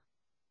semester.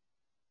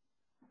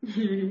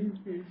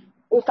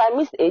 If I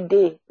miss a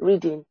day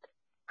reading,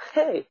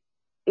 hey,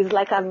 it's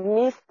like I've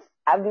missed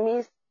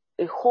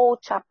a whole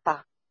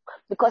chapter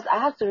because I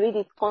have to read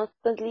it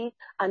constantly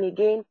and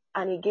again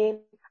and again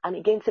and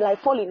again till I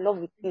fall in love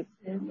with it.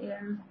 Yeah.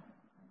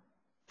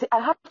 I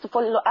have to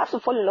fall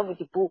in love with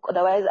the book,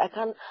 otherwise I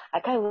can't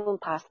even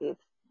pass it.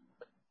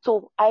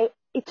 So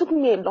it took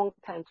me a long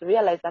time to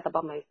realize that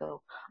about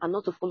myself and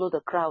not to follow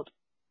the crowd.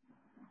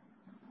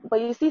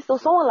 But you see, so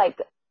someone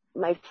like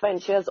my friend,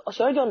 she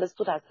already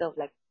understood herself,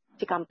 like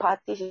she can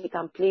party, she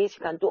can play, she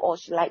can do all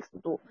she likes to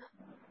do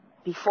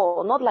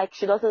before. Not like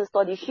she doesn't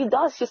study. She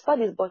does, she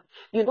studies, but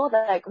you know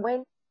that like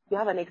when you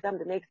have an exam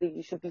the next day,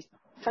 you should be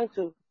trying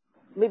to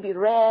maybe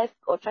rest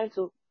or trying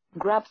to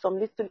grab some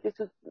little,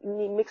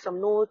 make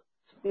some notes,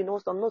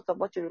 some notes of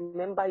what you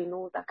remember,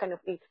 that kind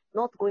of thing.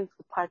 Not going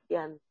to party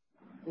and,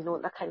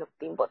 that kind of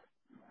thing. But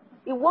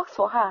it works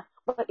for her,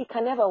 but it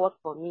can never work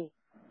for me.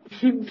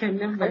 Can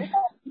never.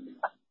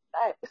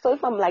 So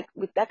if I'm like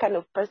with that kind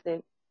of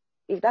person,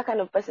 if that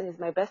kind of person is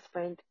my best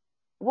friend,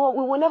 well,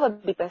 we will never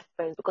be best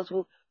friends because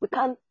we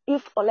can't,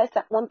 unless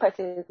one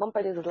person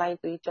is lying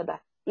to each other.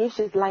 If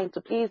she's lying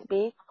to please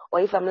me, or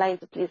if I'm lying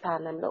to please her,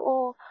 and I'm like,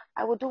 oh,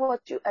 I will do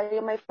what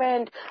you're my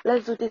friend,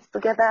 let's do this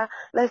together,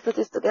 let's do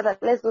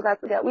that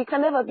together. We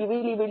can never be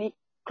really, really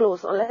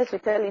close unless we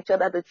tell each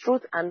other the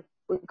truth and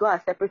we go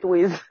our separate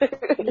ways.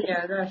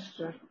 Yeah, that's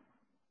true.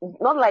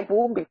 Not like we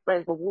won't be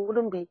friends, but we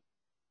wouldn't be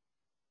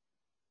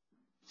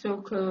so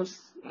close,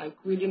 like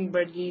reading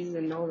birdies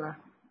and all that.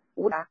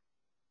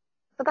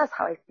 So that's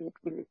how I see it,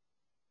 really.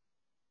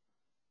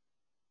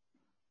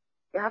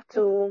 You have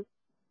to,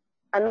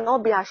 and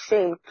not be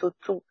ashamed to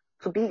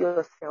be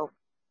yourself.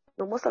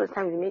 Most of the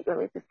time you're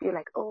made to feel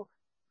like, oh,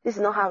 this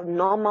is not how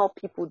normal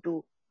people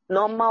do.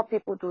 Normal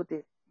people do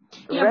this.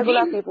 Yeah,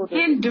 Regular people do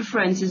being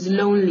different is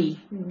lonely.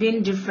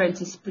 Being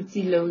different is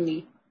pretty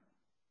lonely.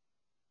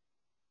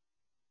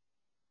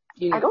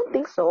 I don't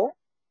think so.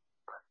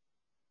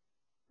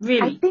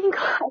 Really? I think,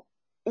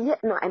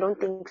 I don't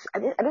think so. I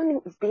don't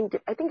think it's being,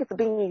 I think it's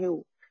being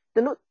you.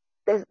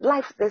 There's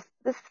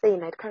this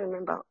saying, I can't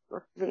remember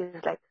what it is.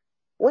 It's like,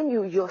 when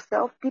you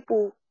yourself,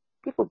 people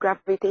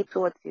gravitate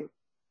towards you.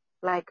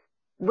 Like,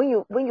 when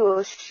you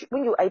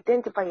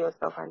identify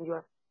yourself and you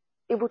are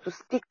able to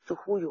stick to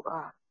who you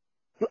are,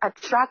 you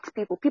attract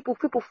people. People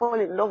fall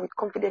in love with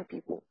confident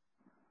people.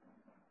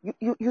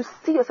 You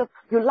see yourself,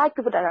 you like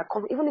people that are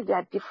confident, even if they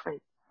are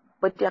different,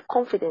 but they are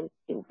confident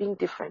in being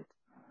different.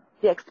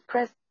 They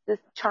express this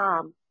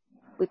charm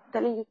with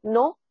telling you,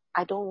 no,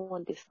 I don't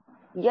want this.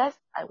 Yes,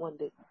 I want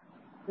this.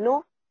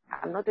 No,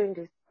 I'm not doing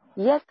this.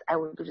 Yes, I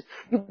will do this.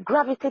 You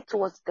gravitate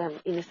towards them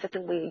in a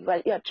certain way.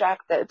 You're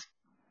attracted.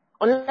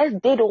 Unless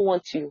they don't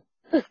want you.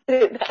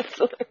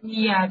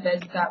 Yeah,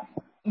 there's that.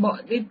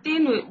 But the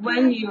thing with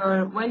when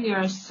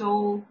you're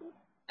so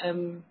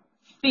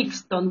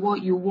fixed on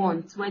what you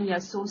want, when you're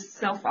so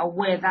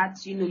self-aware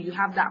that you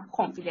have that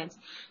confidence,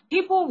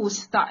 people will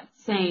start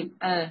saying,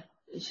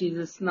 she's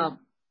a snub.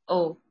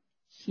 Oh,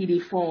 she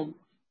deformed.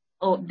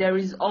 Oh, there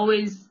is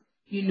always,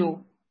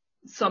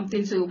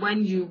 something. So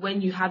when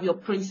you have your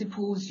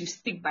principles, you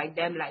stick by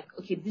them. Like,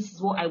 okay, this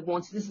is what I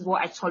want. This is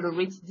what I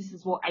tolerate. This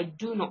is what I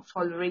do not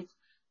tolerate.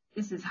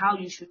 This is how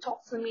you should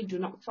talk to me. Do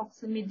not talk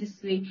to me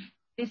this way.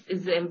 This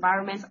is the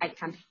environment I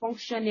can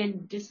function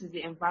in. This is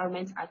the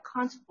environment I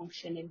can't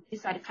function in.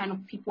 These are the kind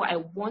of people I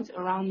want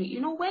around me.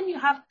 When you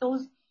have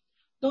those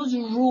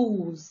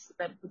rules,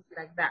 that put it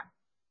like that,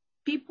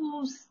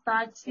 people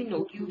start,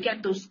 you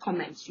get those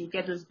comments, you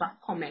get those bad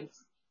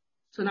comments.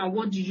 So now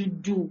what do you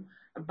do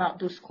about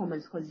those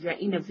comments? Because they're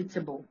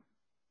inevitable.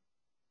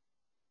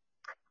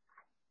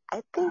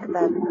 I think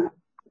that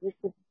you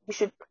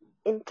should,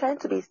 in trying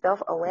to be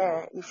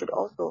self-aware, you should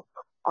also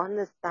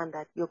understand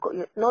that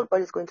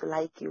nobody's going to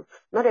like you.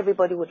 Not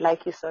everybody would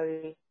like you,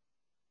 sorry.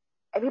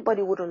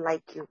 Everybody wouldn't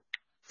like you.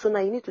 So now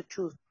you need to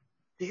choose.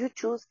 Do you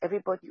choose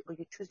everybody or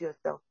you choose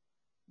yourself?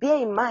 Bear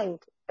in mind,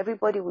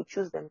 everybody will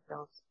choose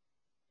themselves.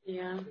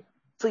 Yeah.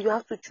 So you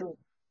have to choose.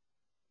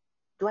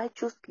 Do I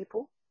choose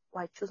people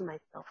or I choose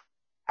myself?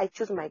 I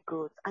choose my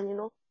growth.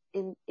 And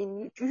in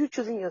you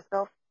choosing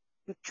yourself,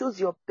 you choose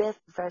your best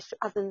version.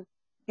 As in,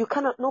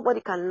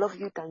 nobody can love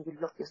you than you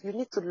love yourself. You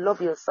need to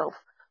love yourself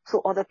so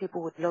other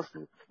people would love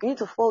you. You need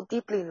to fall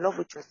deeply in love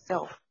with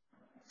yourself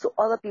so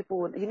other people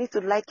would. You need to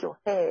like your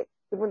hair,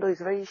 even though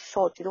it's very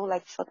short. You don't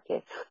like short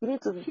hair. You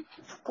need to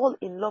fall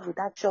in love with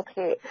that short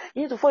hair.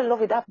 You need to fall in love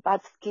with that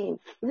bad skin.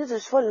 You need to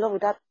fall in love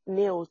with that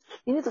nails.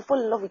 You need to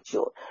fall in love with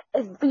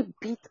every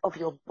bit of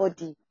your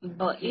body.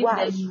 But if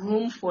Why? there's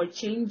room for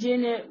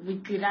changing it, we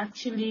could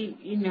actually,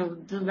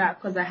 do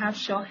that, because I have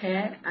short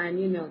hair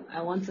and,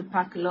 I want to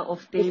pack a lot of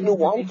things. If you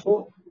want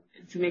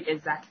to make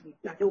exactly.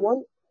 If you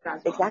want,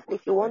 exactly.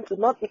 If you want to,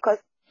 not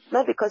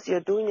because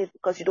you're doing it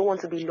because you don't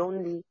want to be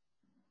lonely,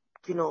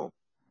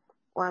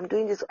 or I'm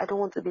doing this, I don't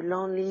want to be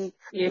lonely.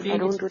 If I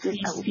don't do this,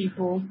 I will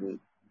people.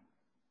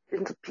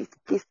 to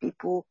please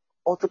people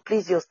or to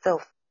please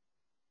yourself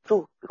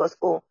too. Because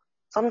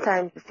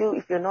sometimes you feel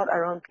if you're not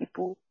around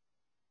people,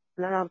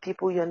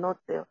 you're not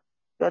there.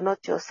 You're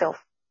not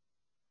yourself.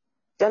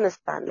 Do you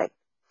understand? Like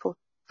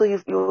so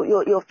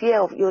your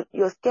fear of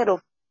you're scared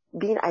of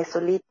being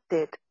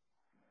isolated.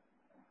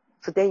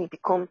 So then you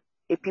become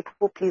a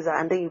people pleaser,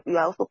 and then you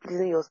are also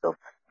pleasing yourself,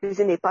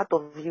 pleasing a part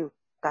of you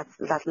that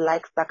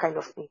likes that kind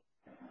of thing.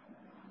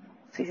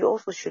 So you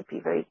also should be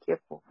very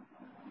careful.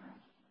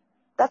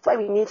 That's why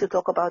we need to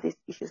talk about these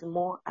issues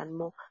more and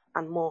more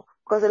and more,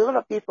 because a lot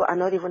of people are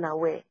not even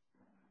aware.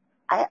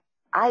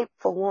 I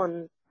for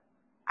one,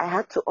 I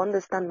had to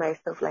understand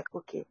myself. Like,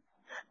 okay,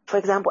 for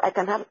example, I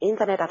can have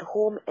internet at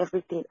home,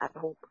 everything at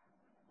home,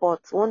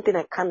 but one thing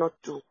I cannot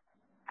do,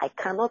 I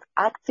cannot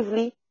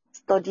actively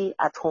study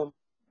at home.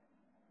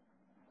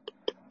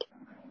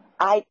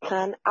 I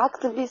can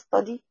actively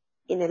study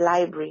in a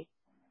library,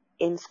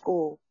 in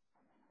school.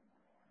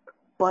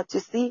 But you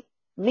see,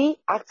 me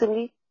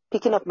actively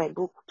picking up my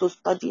book to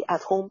study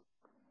at home,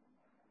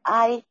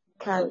 I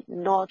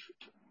cannot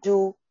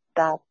do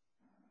that.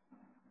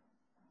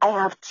 I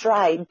have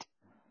tried.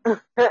 I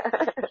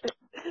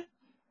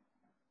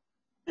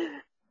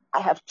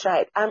have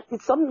tried. And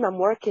it's something I'm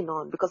working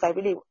on because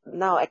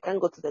now I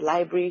can't go to the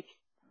library.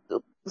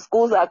 The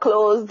schools are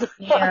closed.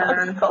 Yeah.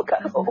 I'm stuck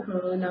at home.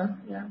 Corona.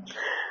 Yeah.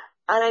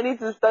 And I need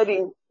to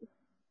study.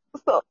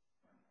 So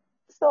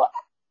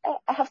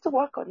I have to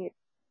work on it.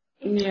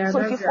 Yeah, So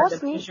if you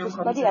force me to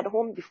study at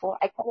home before,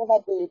 I can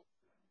never do it.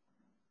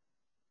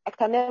 I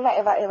can never,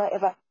 ever, ever,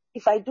 ever.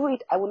 If I do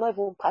it, I will not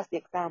even pass the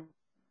exam.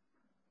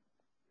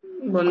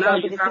 But now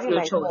you have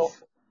no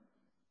choice.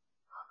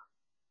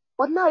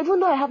 But now, even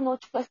though I have no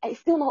choice, it's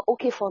still not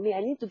okay for me.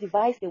 I need to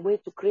devise a way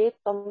to create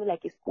something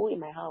like a school in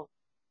my house.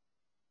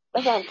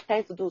 That's what I'm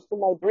trying to do. So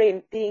my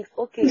brain thinks,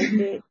 okay,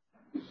 you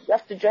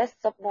have to dress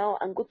up now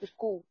and go to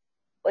school.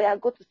 Or yeah,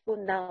 go to school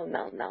now.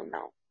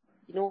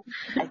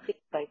 I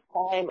take my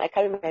time. I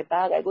carry my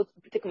bag. I go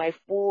to take my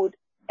food,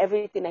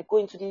 everything. I go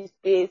into this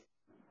space,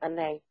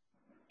 and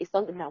it's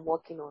something I'm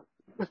working on.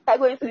 I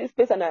go into this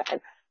space and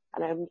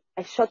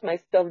I shut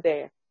myself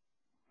there.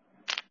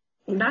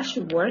 That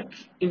should work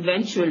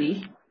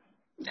eventually.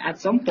 At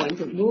some point,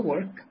 it will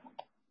work.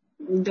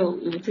 Though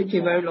it will take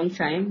you a very long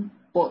time,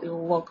 but it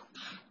will work.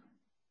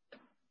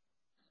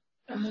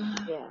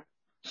 Yeah.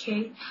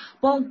 Okay.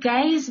 Well,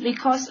 guys,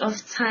 because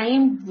of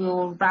time,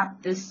 we'll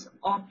wrap this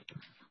up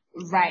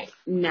right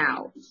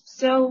now.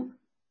 So,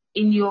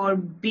 in your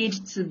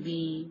bid to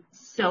be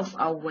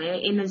self-aware,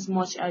 in as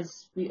much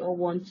as we all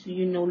want to,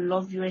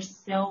 love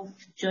yourself,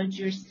 judge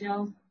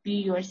yourself, be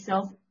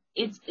yourself,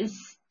 it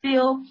is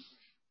still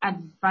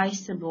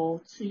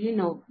advisable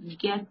to,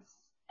 get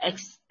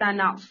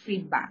external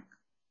feedback.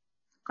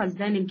 Because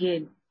then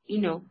again,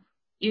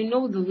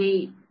 the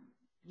way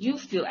you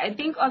feel. I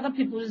think other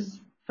people's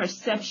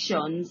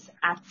perceptions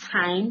at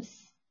times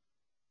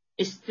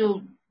is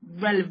still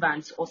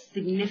relevant or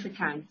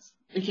significant.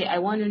 Okay, I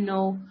want to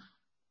know,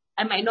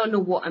 I might not know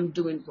what I'm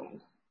doing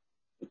wrong.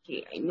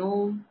 Okay, I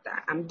know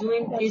that I'm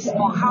doing this,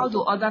 but how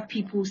do other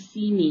people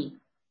see me?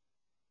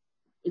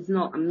 It's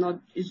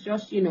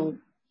just,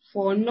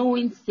 for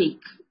knowing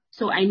sake.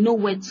 So I know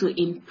where to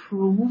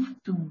improve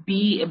to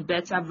be a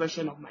better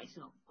version of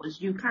myself. Because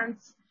you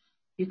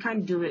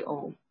can't do it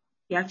all.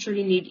 You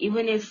actually need,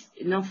 even if,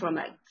 from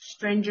like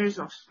strangers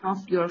or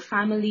stuff, your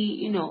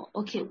family,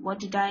 okay, what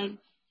did I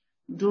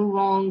do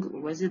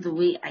wrong? Was it the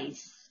way I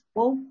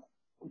spoke?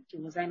 Okay,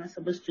 was I not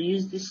supposed to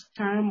use this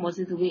term? Was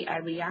it the way I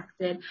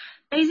reacted?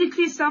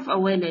 Basically,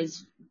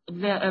 self-awareness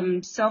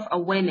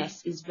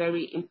is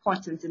very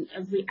important in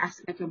every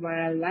aspect of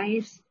our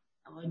lives,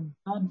 our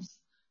jobs,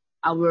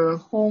 our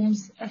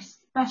homes,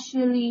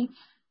 especially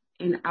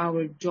in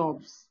our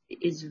jobs.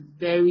 It is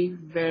very,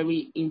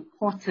 very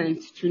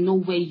important to know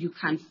where you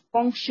can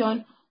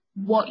function,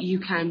 what you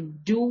can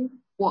do,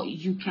 what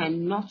you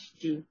cannot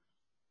do.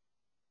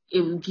 It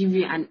will give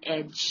you an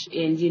edge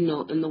in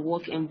the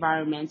work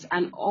environment,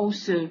 and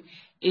also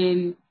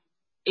in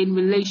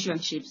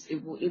relationships.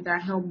 It will either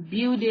help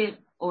build it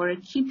or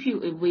keep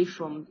you away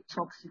from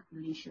toxic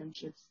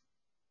relationships.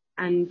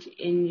 And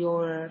in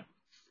your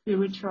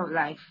spiritual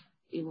life,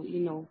 it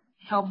will,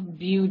 help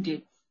build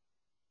it.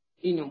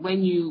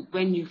 When you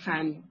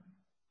can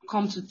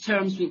come to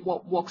terms with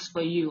what works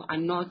for you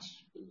and not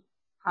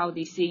how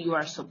they say you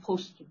are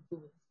supposed to do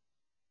it.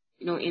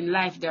 In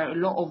life, there are a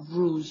lot of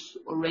rules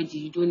already.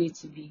 You don't need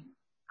to be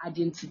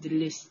adding to the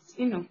list.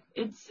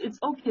 It's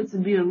okay to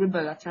be a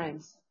rebel at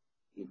times.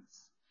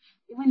 It's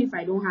even if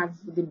I don't have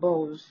the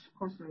balls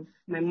because of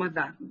my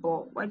mother,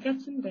 but we're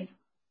getting there.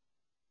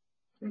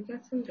 We're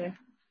getting there.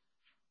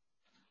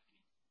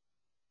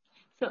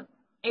 So,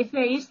 Efe,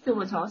 are you still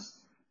with us?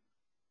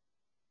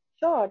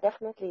 Sure,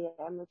 definitely.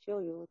 I'm with you.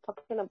 You were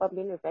talking about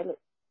being rebellious.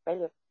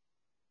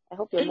 I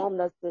hope your mom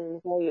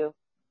doesn't hear you.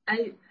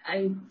 I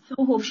so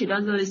hope she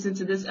doesn't listen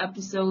to this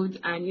episode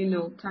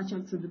and catch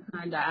up to the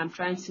plan that I'm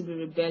trying to be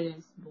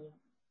rebellious, but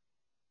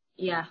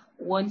yeah,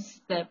 one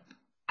step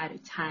at a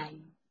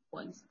time.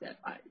 One step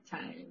at a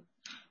time.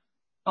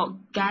 Oh,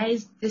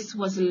 guys, this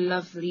was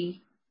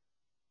lovely.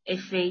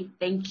 Efe,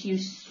 thank you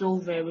so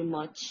very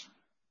much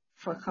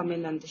for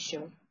coming on the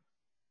show.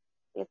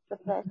 It's a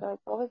pleasure.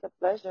 It's always a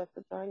pleasure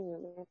to join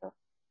you, Mesa.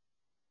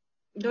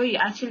 Though you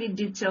actually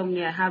did tell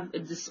me I have a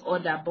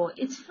disorder, but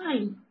it's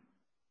fine.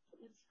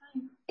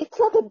 It's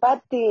not a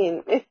bad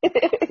thing.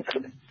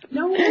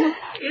 No,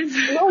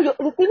 No,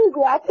 the thing is,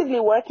 we're actively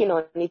working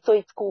on it, so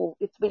it's cool.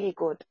 It's really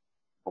good.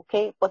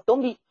 Okay, but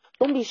don't be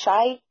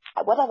shy.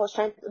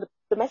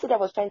 The message I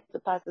was trying to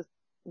pass is,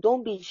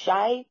 don't be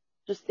shy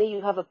to say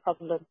you have a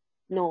problem.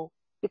 No,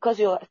 because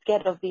you're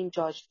scared of being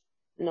judged.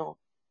 No,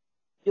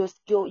 you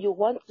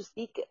want to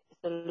seek a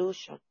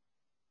solution.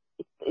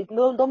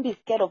 No, don't be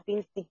scared of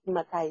being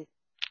stigmatized.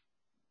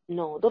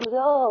 No, don't.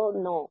 Oh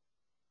no,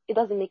 it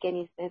doesn't make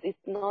any sense.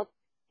 It's not.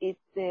 It's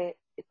a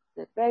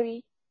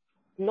very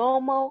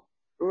normal,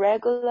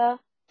 regular,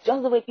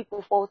 just the way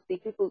people fall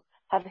sick. People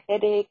have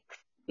headaches,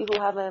 people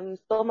have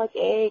stomach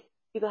ache,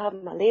 people have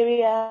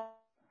malaria,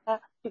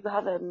 people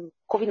have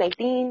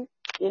COVID-19,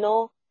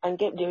 and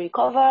they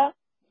recover.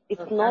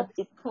 It's not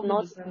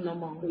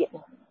normal.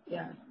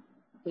 Yeah,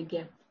 we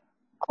get.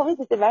 COVID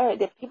is a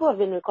virus. People have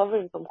been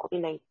recovering from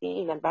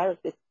COVID-19 and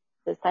viruses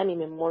since time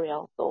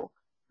immemorial. So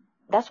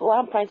that's what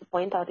I'm trying to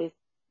point out is,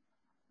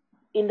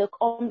 in the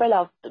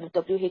umbrella of the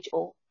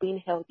WHO being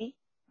healthy,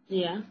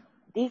 yeah,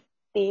 these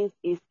things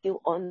is still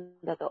under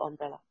the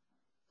umbrella.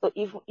 So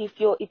if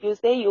you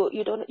say you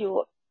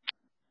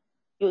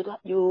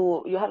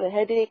have a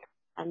headache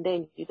and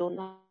then you don't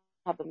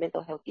have a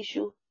mental health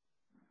issue,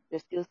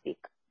 you're still sick.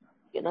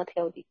 You're not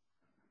healthy.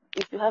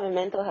 If you have a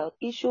mental health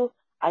issue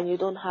and you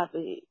don't have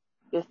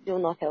you're still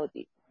not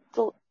healthy.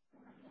 So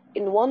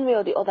in one way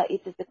or the other,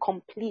 it is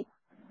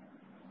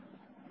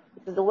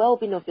the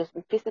well-being of your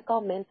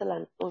physical, mental,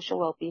 and social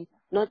well-being,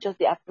 not just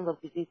the absence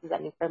of diseases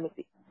and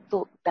infirmity.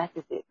 So that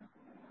is it.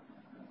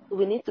 So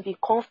we need to be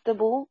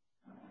comfortable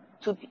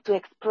to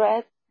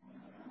express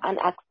and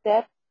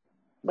accept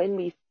when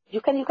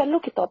you can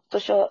look it up,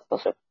 social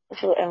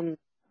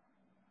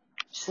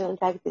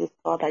anxiety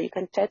disorder. You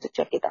can try to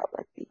check it out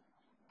and see.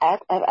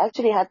 I've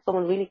actually had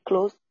someone really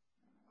close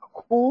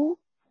who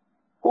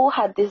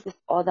had this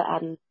disorder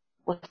and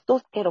was so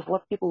scared of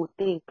what people would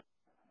think.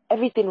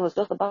 Everything was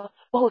just about,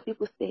 what would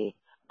people say?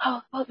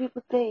 How would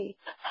people say?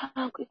 How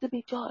I'm going to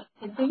be judged?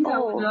 I think I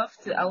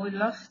would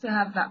love to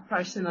have that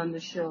person on the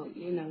show,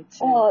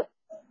 to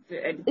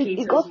educate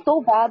it got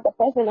so bad the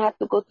person had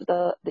to go to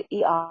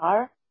the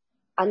ER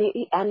and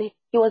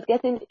he was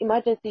getting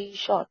emergency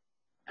shots.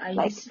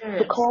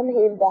 To calm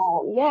him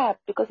down. Yeah,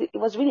 because it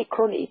was really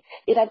chronic.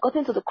 It had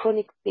gotten to the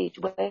chronic stage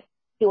where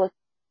he was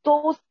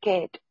so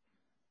scared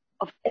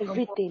of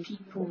everything.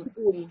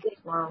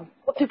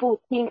 What people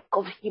would think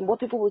of him, what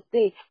people would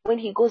say when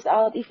he goes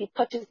out, if he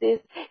touches this,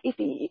 if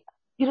he,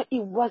 it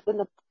was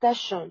an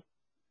obsession.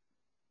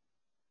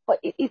 But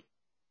it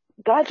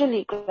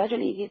gradually,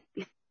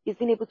 he's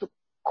been able to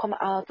come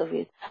out of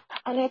it.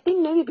 And I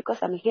think maybe because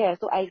I'm here,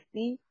 so I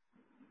see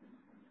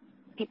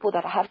people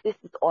that have this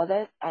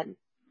disorders, and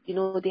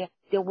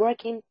they're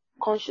working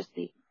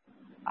consciously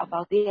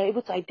about it. They're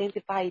able to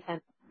identify it,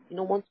 and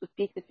want to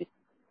fix it with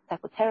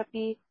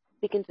psychotherapy,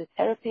 speaking to a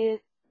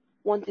therapist,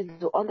 wanting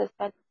to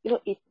understand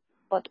it.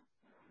 But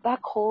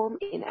back home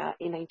in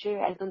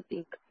Nigeria, I don't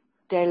think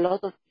there are a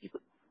lot of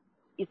people.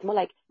 It's more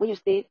like when you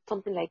say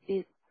something like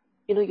this,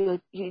 you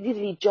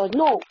easily judge.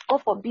 No,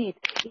 God forbid,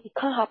 it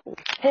can't happen.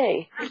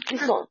 Hey,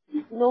 this one,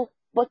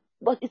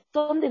 but it's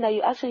something that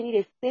you actually need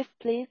a safe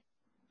place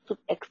to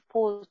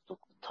expose, to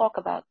talk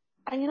about.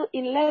 And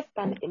in less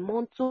than a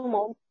month, 2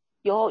 months,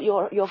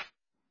 you're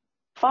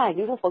fine.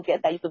 You don't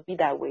forget that you could be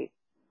that way.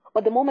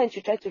 But the moment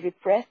you try to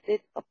repress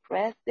it,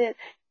 suppress it,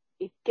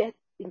 it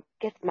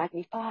gets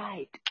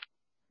magnified.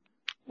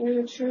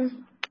 Yeah,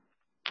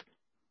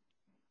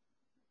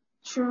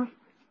 True.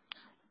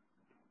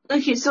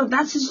 Okay, so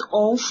that is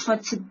all for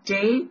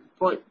today.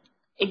 But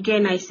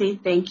again, I say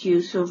thank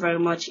you so very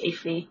much,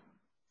 Efe,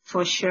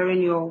 for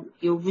sharing your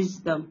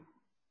wisdom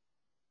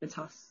with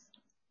us.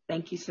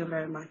 Thank you so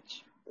very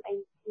much.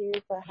 Thank you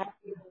for having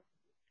me.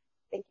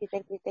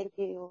 Thank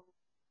you.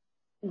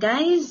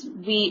 Guys,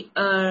 we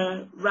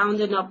are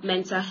rounding up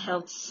mental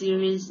health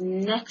series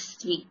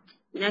next week.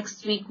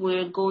 Next week,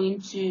 we're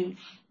going to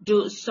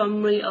do a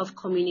summary of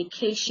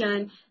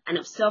communication and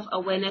of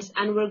self-awareness,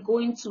 and we're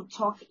going to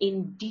talk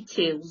in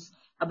details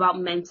about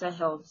mental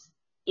health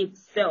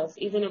itself,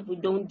 even if we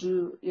don't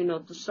do,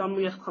 the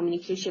summary of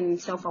communication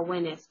and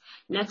self-awareness.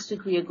 Next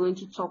week, we are going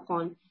to talk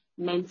on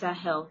mental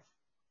health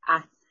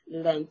at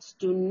length.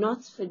 Do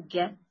not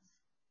forget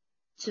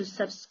to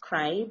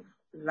subscribe,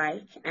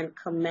 like, and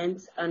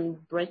comment on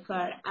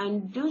Breaker,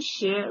 and do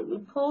share,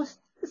 repost,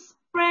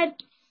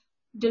 spread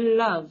the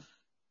love.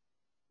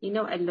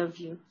 I love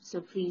you,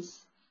 so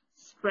please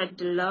spread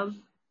the love.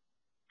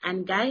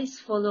 And guys,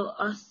 follow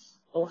us,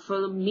 or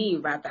follow me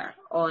rather,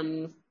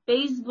 on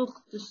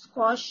Facebook, The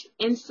Squash,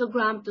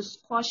 Instagram, The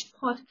Squash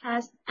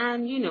Podcast,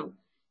 and you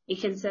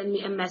can send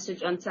me a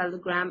message on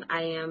Telegram.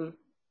 I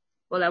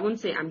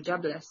wouldn't say I'm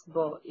jobless,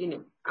 but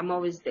I'm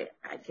always there.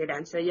 I could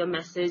answer your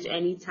message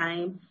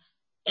anytime,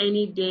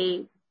 any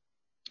day.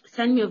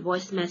 Send me a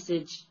voice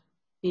message.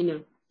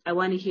 I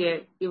want to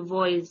hear your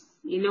voice.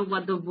 You know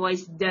what the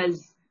voice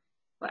does.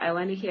 But I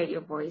want to hear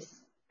your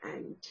voice,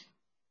 and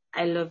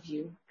I love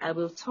you. I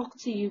will talk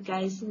to you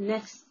guys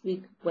next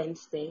week,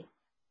 Wednesday.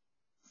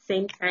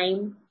 Same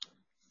time,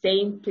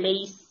 same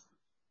place.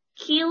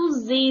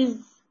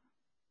 Killsies.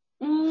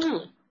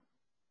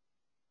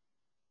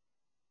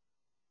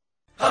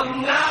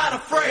 I'm not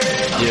afraid.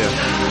 Yeah.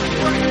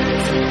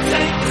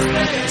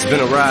 It's been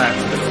a ride.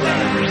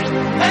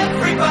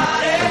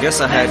 I guess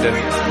I had to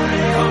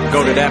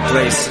go to that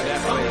place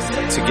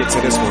to get to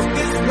this one.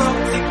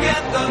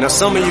 Now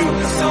some of you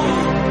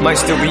might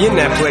still be in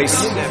that place.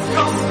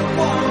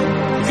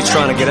 If you're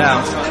trying to get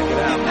out,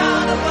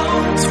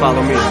 just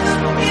follow me.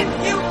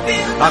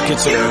 I'll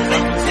get you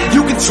there.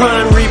 You can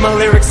try and read my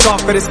lyrics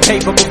off of this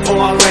paper before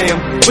I lay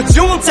 'em, but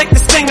you won't take the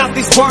sting out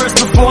these words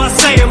before I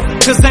say 'em.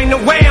 Cause ain't no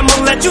way I'ma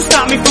let you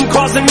stop me from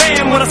causing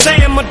mayhem. When I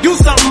say I'ma do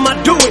something, I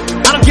do it.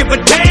 I don't give a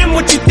damn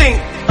what you think.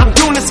 I'm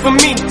doing this for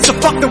me, so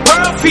fuck the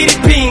world, feed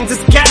it beans.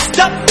 It's gassed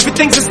up,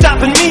 everything's just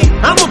stopping me.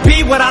 I'ma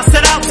be what I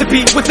set out to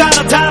be, without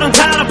a doubt,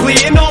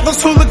 undoubtedly. And all those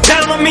who look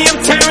down on me,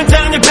 I'm tearing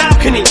down your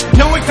balcony.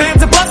 No ifs,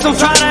 ands, or buts, don't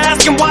try to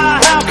ask him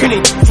why, how can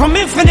he? From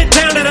Infinite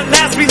down to the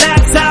last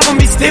relapse album,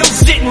 he's still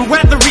shitting,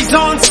 whether he's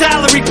on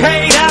salary,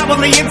 paid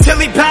hourly, until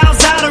he bows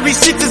out or he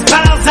shits his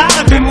bowels out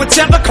of him.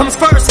 Whichever comes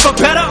first, for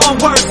better or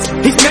worse.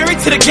 He's married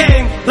to the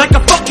game, like a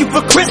fuck you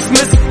for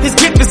Christmas. His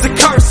gift is a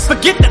curse.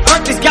 Forget the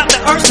earth, he's got the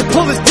urge to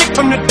pull his dick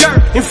from the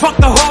dirt and fuck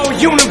the whole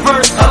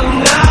universe.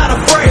 I'm not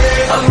afraid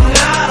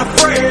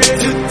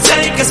to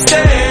take a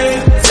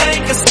stand,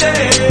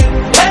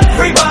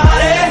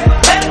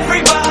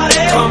 Everybody,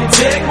 come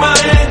take my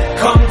hand,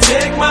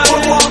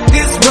 we'll walk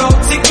this road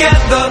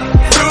together,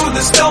 through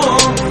the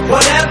storm,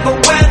 whatever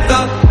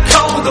weather,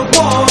 cold or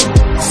warm.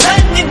 Just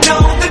letting you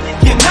know that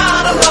you're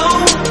not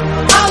alone.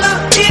 Holla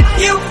if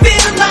you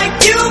feel like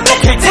you've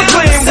been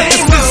down the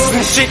same road.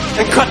 And shit,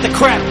 and cut the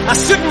crap. I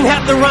shouldn't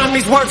have to rhyme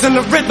these words in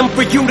the rhythm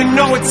for you to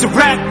know it's a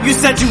rap. You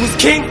said you was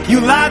king, you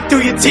lied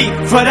through your teeth.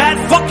 For that,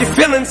 fuck your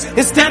feelings.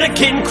 Instead of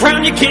getting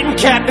crowned, you're getting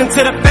capped. And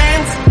to the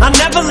fans, I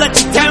never let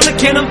you down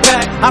again, I'm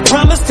back. I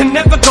promise to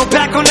never go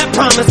back on that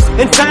promise.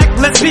 In fact,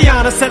 let's be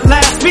honest, at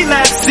last we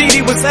laughed.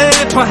 CD was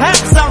aired,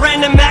 perhaps I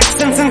ran them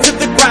accents into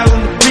the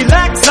ground.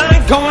 Relax, I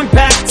ain't going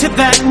back to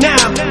that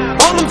now.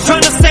 All I'm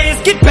trying to say is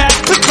get back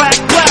to black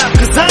cloud,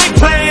 cause I ain't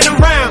playing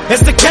around.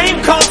 It's the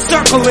game called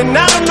Circle and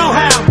I don't know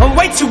how. I'm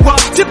way too up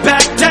to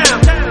back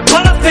down,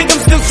 but I think I'm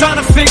still trying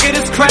to figure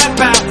this crap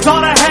out.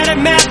 Thought I had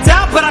it mapped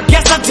out, but I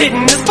guess I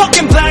didn't. This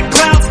fucking black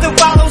cloud still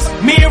follows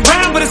me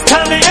around, but it's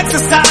time to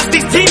exercise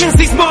these demons.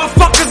 These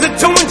motherfuckers are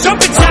doing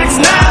jumping jacks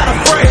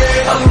now.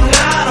 I'm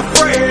not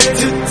afraid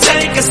to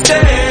take a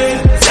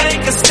stand,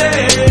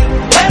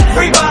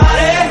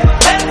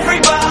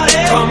 Everybody,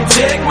 come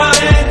take my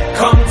hand,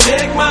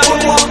 we'll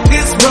walk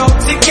this road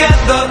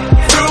together,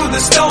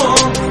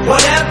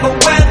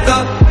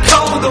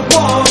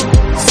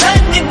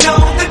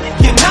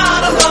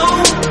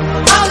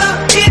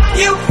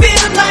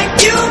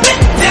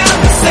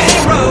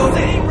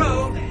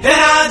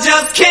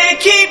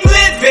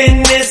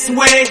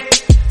 way.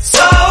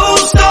 So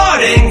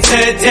starting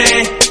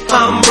today,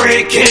 I'm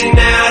breaking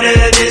out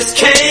of this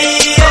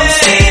cage. I'm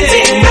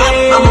standing up,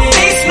 I'ma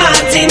face my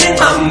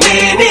demons. I'm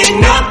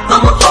manning up,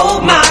 I'ma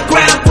hold my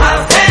ground.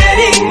 I've had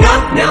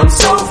enough, now I'm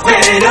so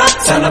fed up.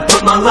 Time to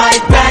put my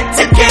life back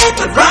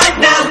together right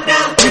now.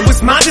 It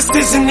was my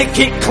decision to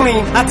get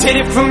clean, I did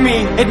it for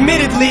me.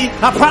 Admittedly,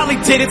 I probably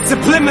did it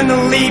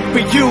subliminally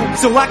for you,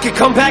 so I could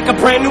come back a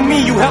brand new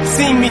me. You helped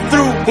see me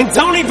through, and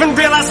don't even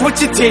realize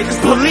what you did, 'cause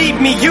believe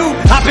me,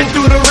 I've been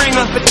through the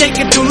ringer, but they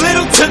can do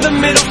little to the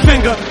middle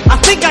finger. I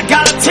think I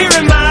got a tear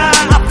in my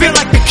eye, I feel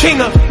like the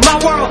king of my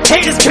world.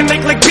 Haters can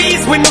make like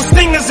bees with no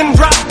stingers and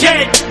drop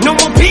dead. No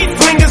more beef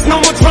flingers, no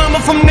more drama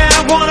from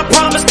now on. I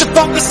promise to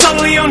focus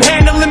solely on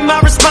handling my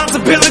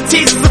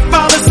responsibilities as a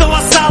father, so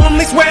I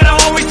solemnly swear to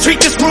always treat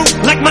this group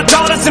like my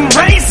daughters and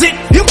raise it.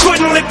 You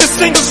couldn't lift a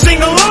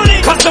single on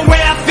it, 'cause the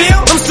way I feel,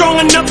 I'm strong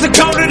enough to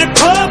go to the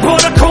club or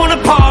the corner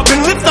pub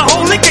and lift the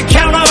whole liquor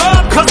counter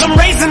up, 'cause I'm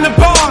raising the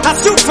bar. I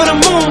shoot for the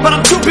moon, but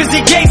I'm too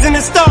busy gazing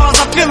at stars.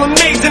 I feel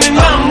amazing and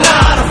I'm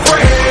not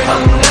afraid.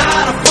 I'm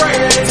not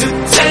afraid to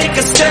take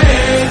a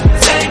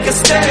stand, take a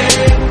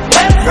stand.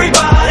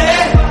 Everybody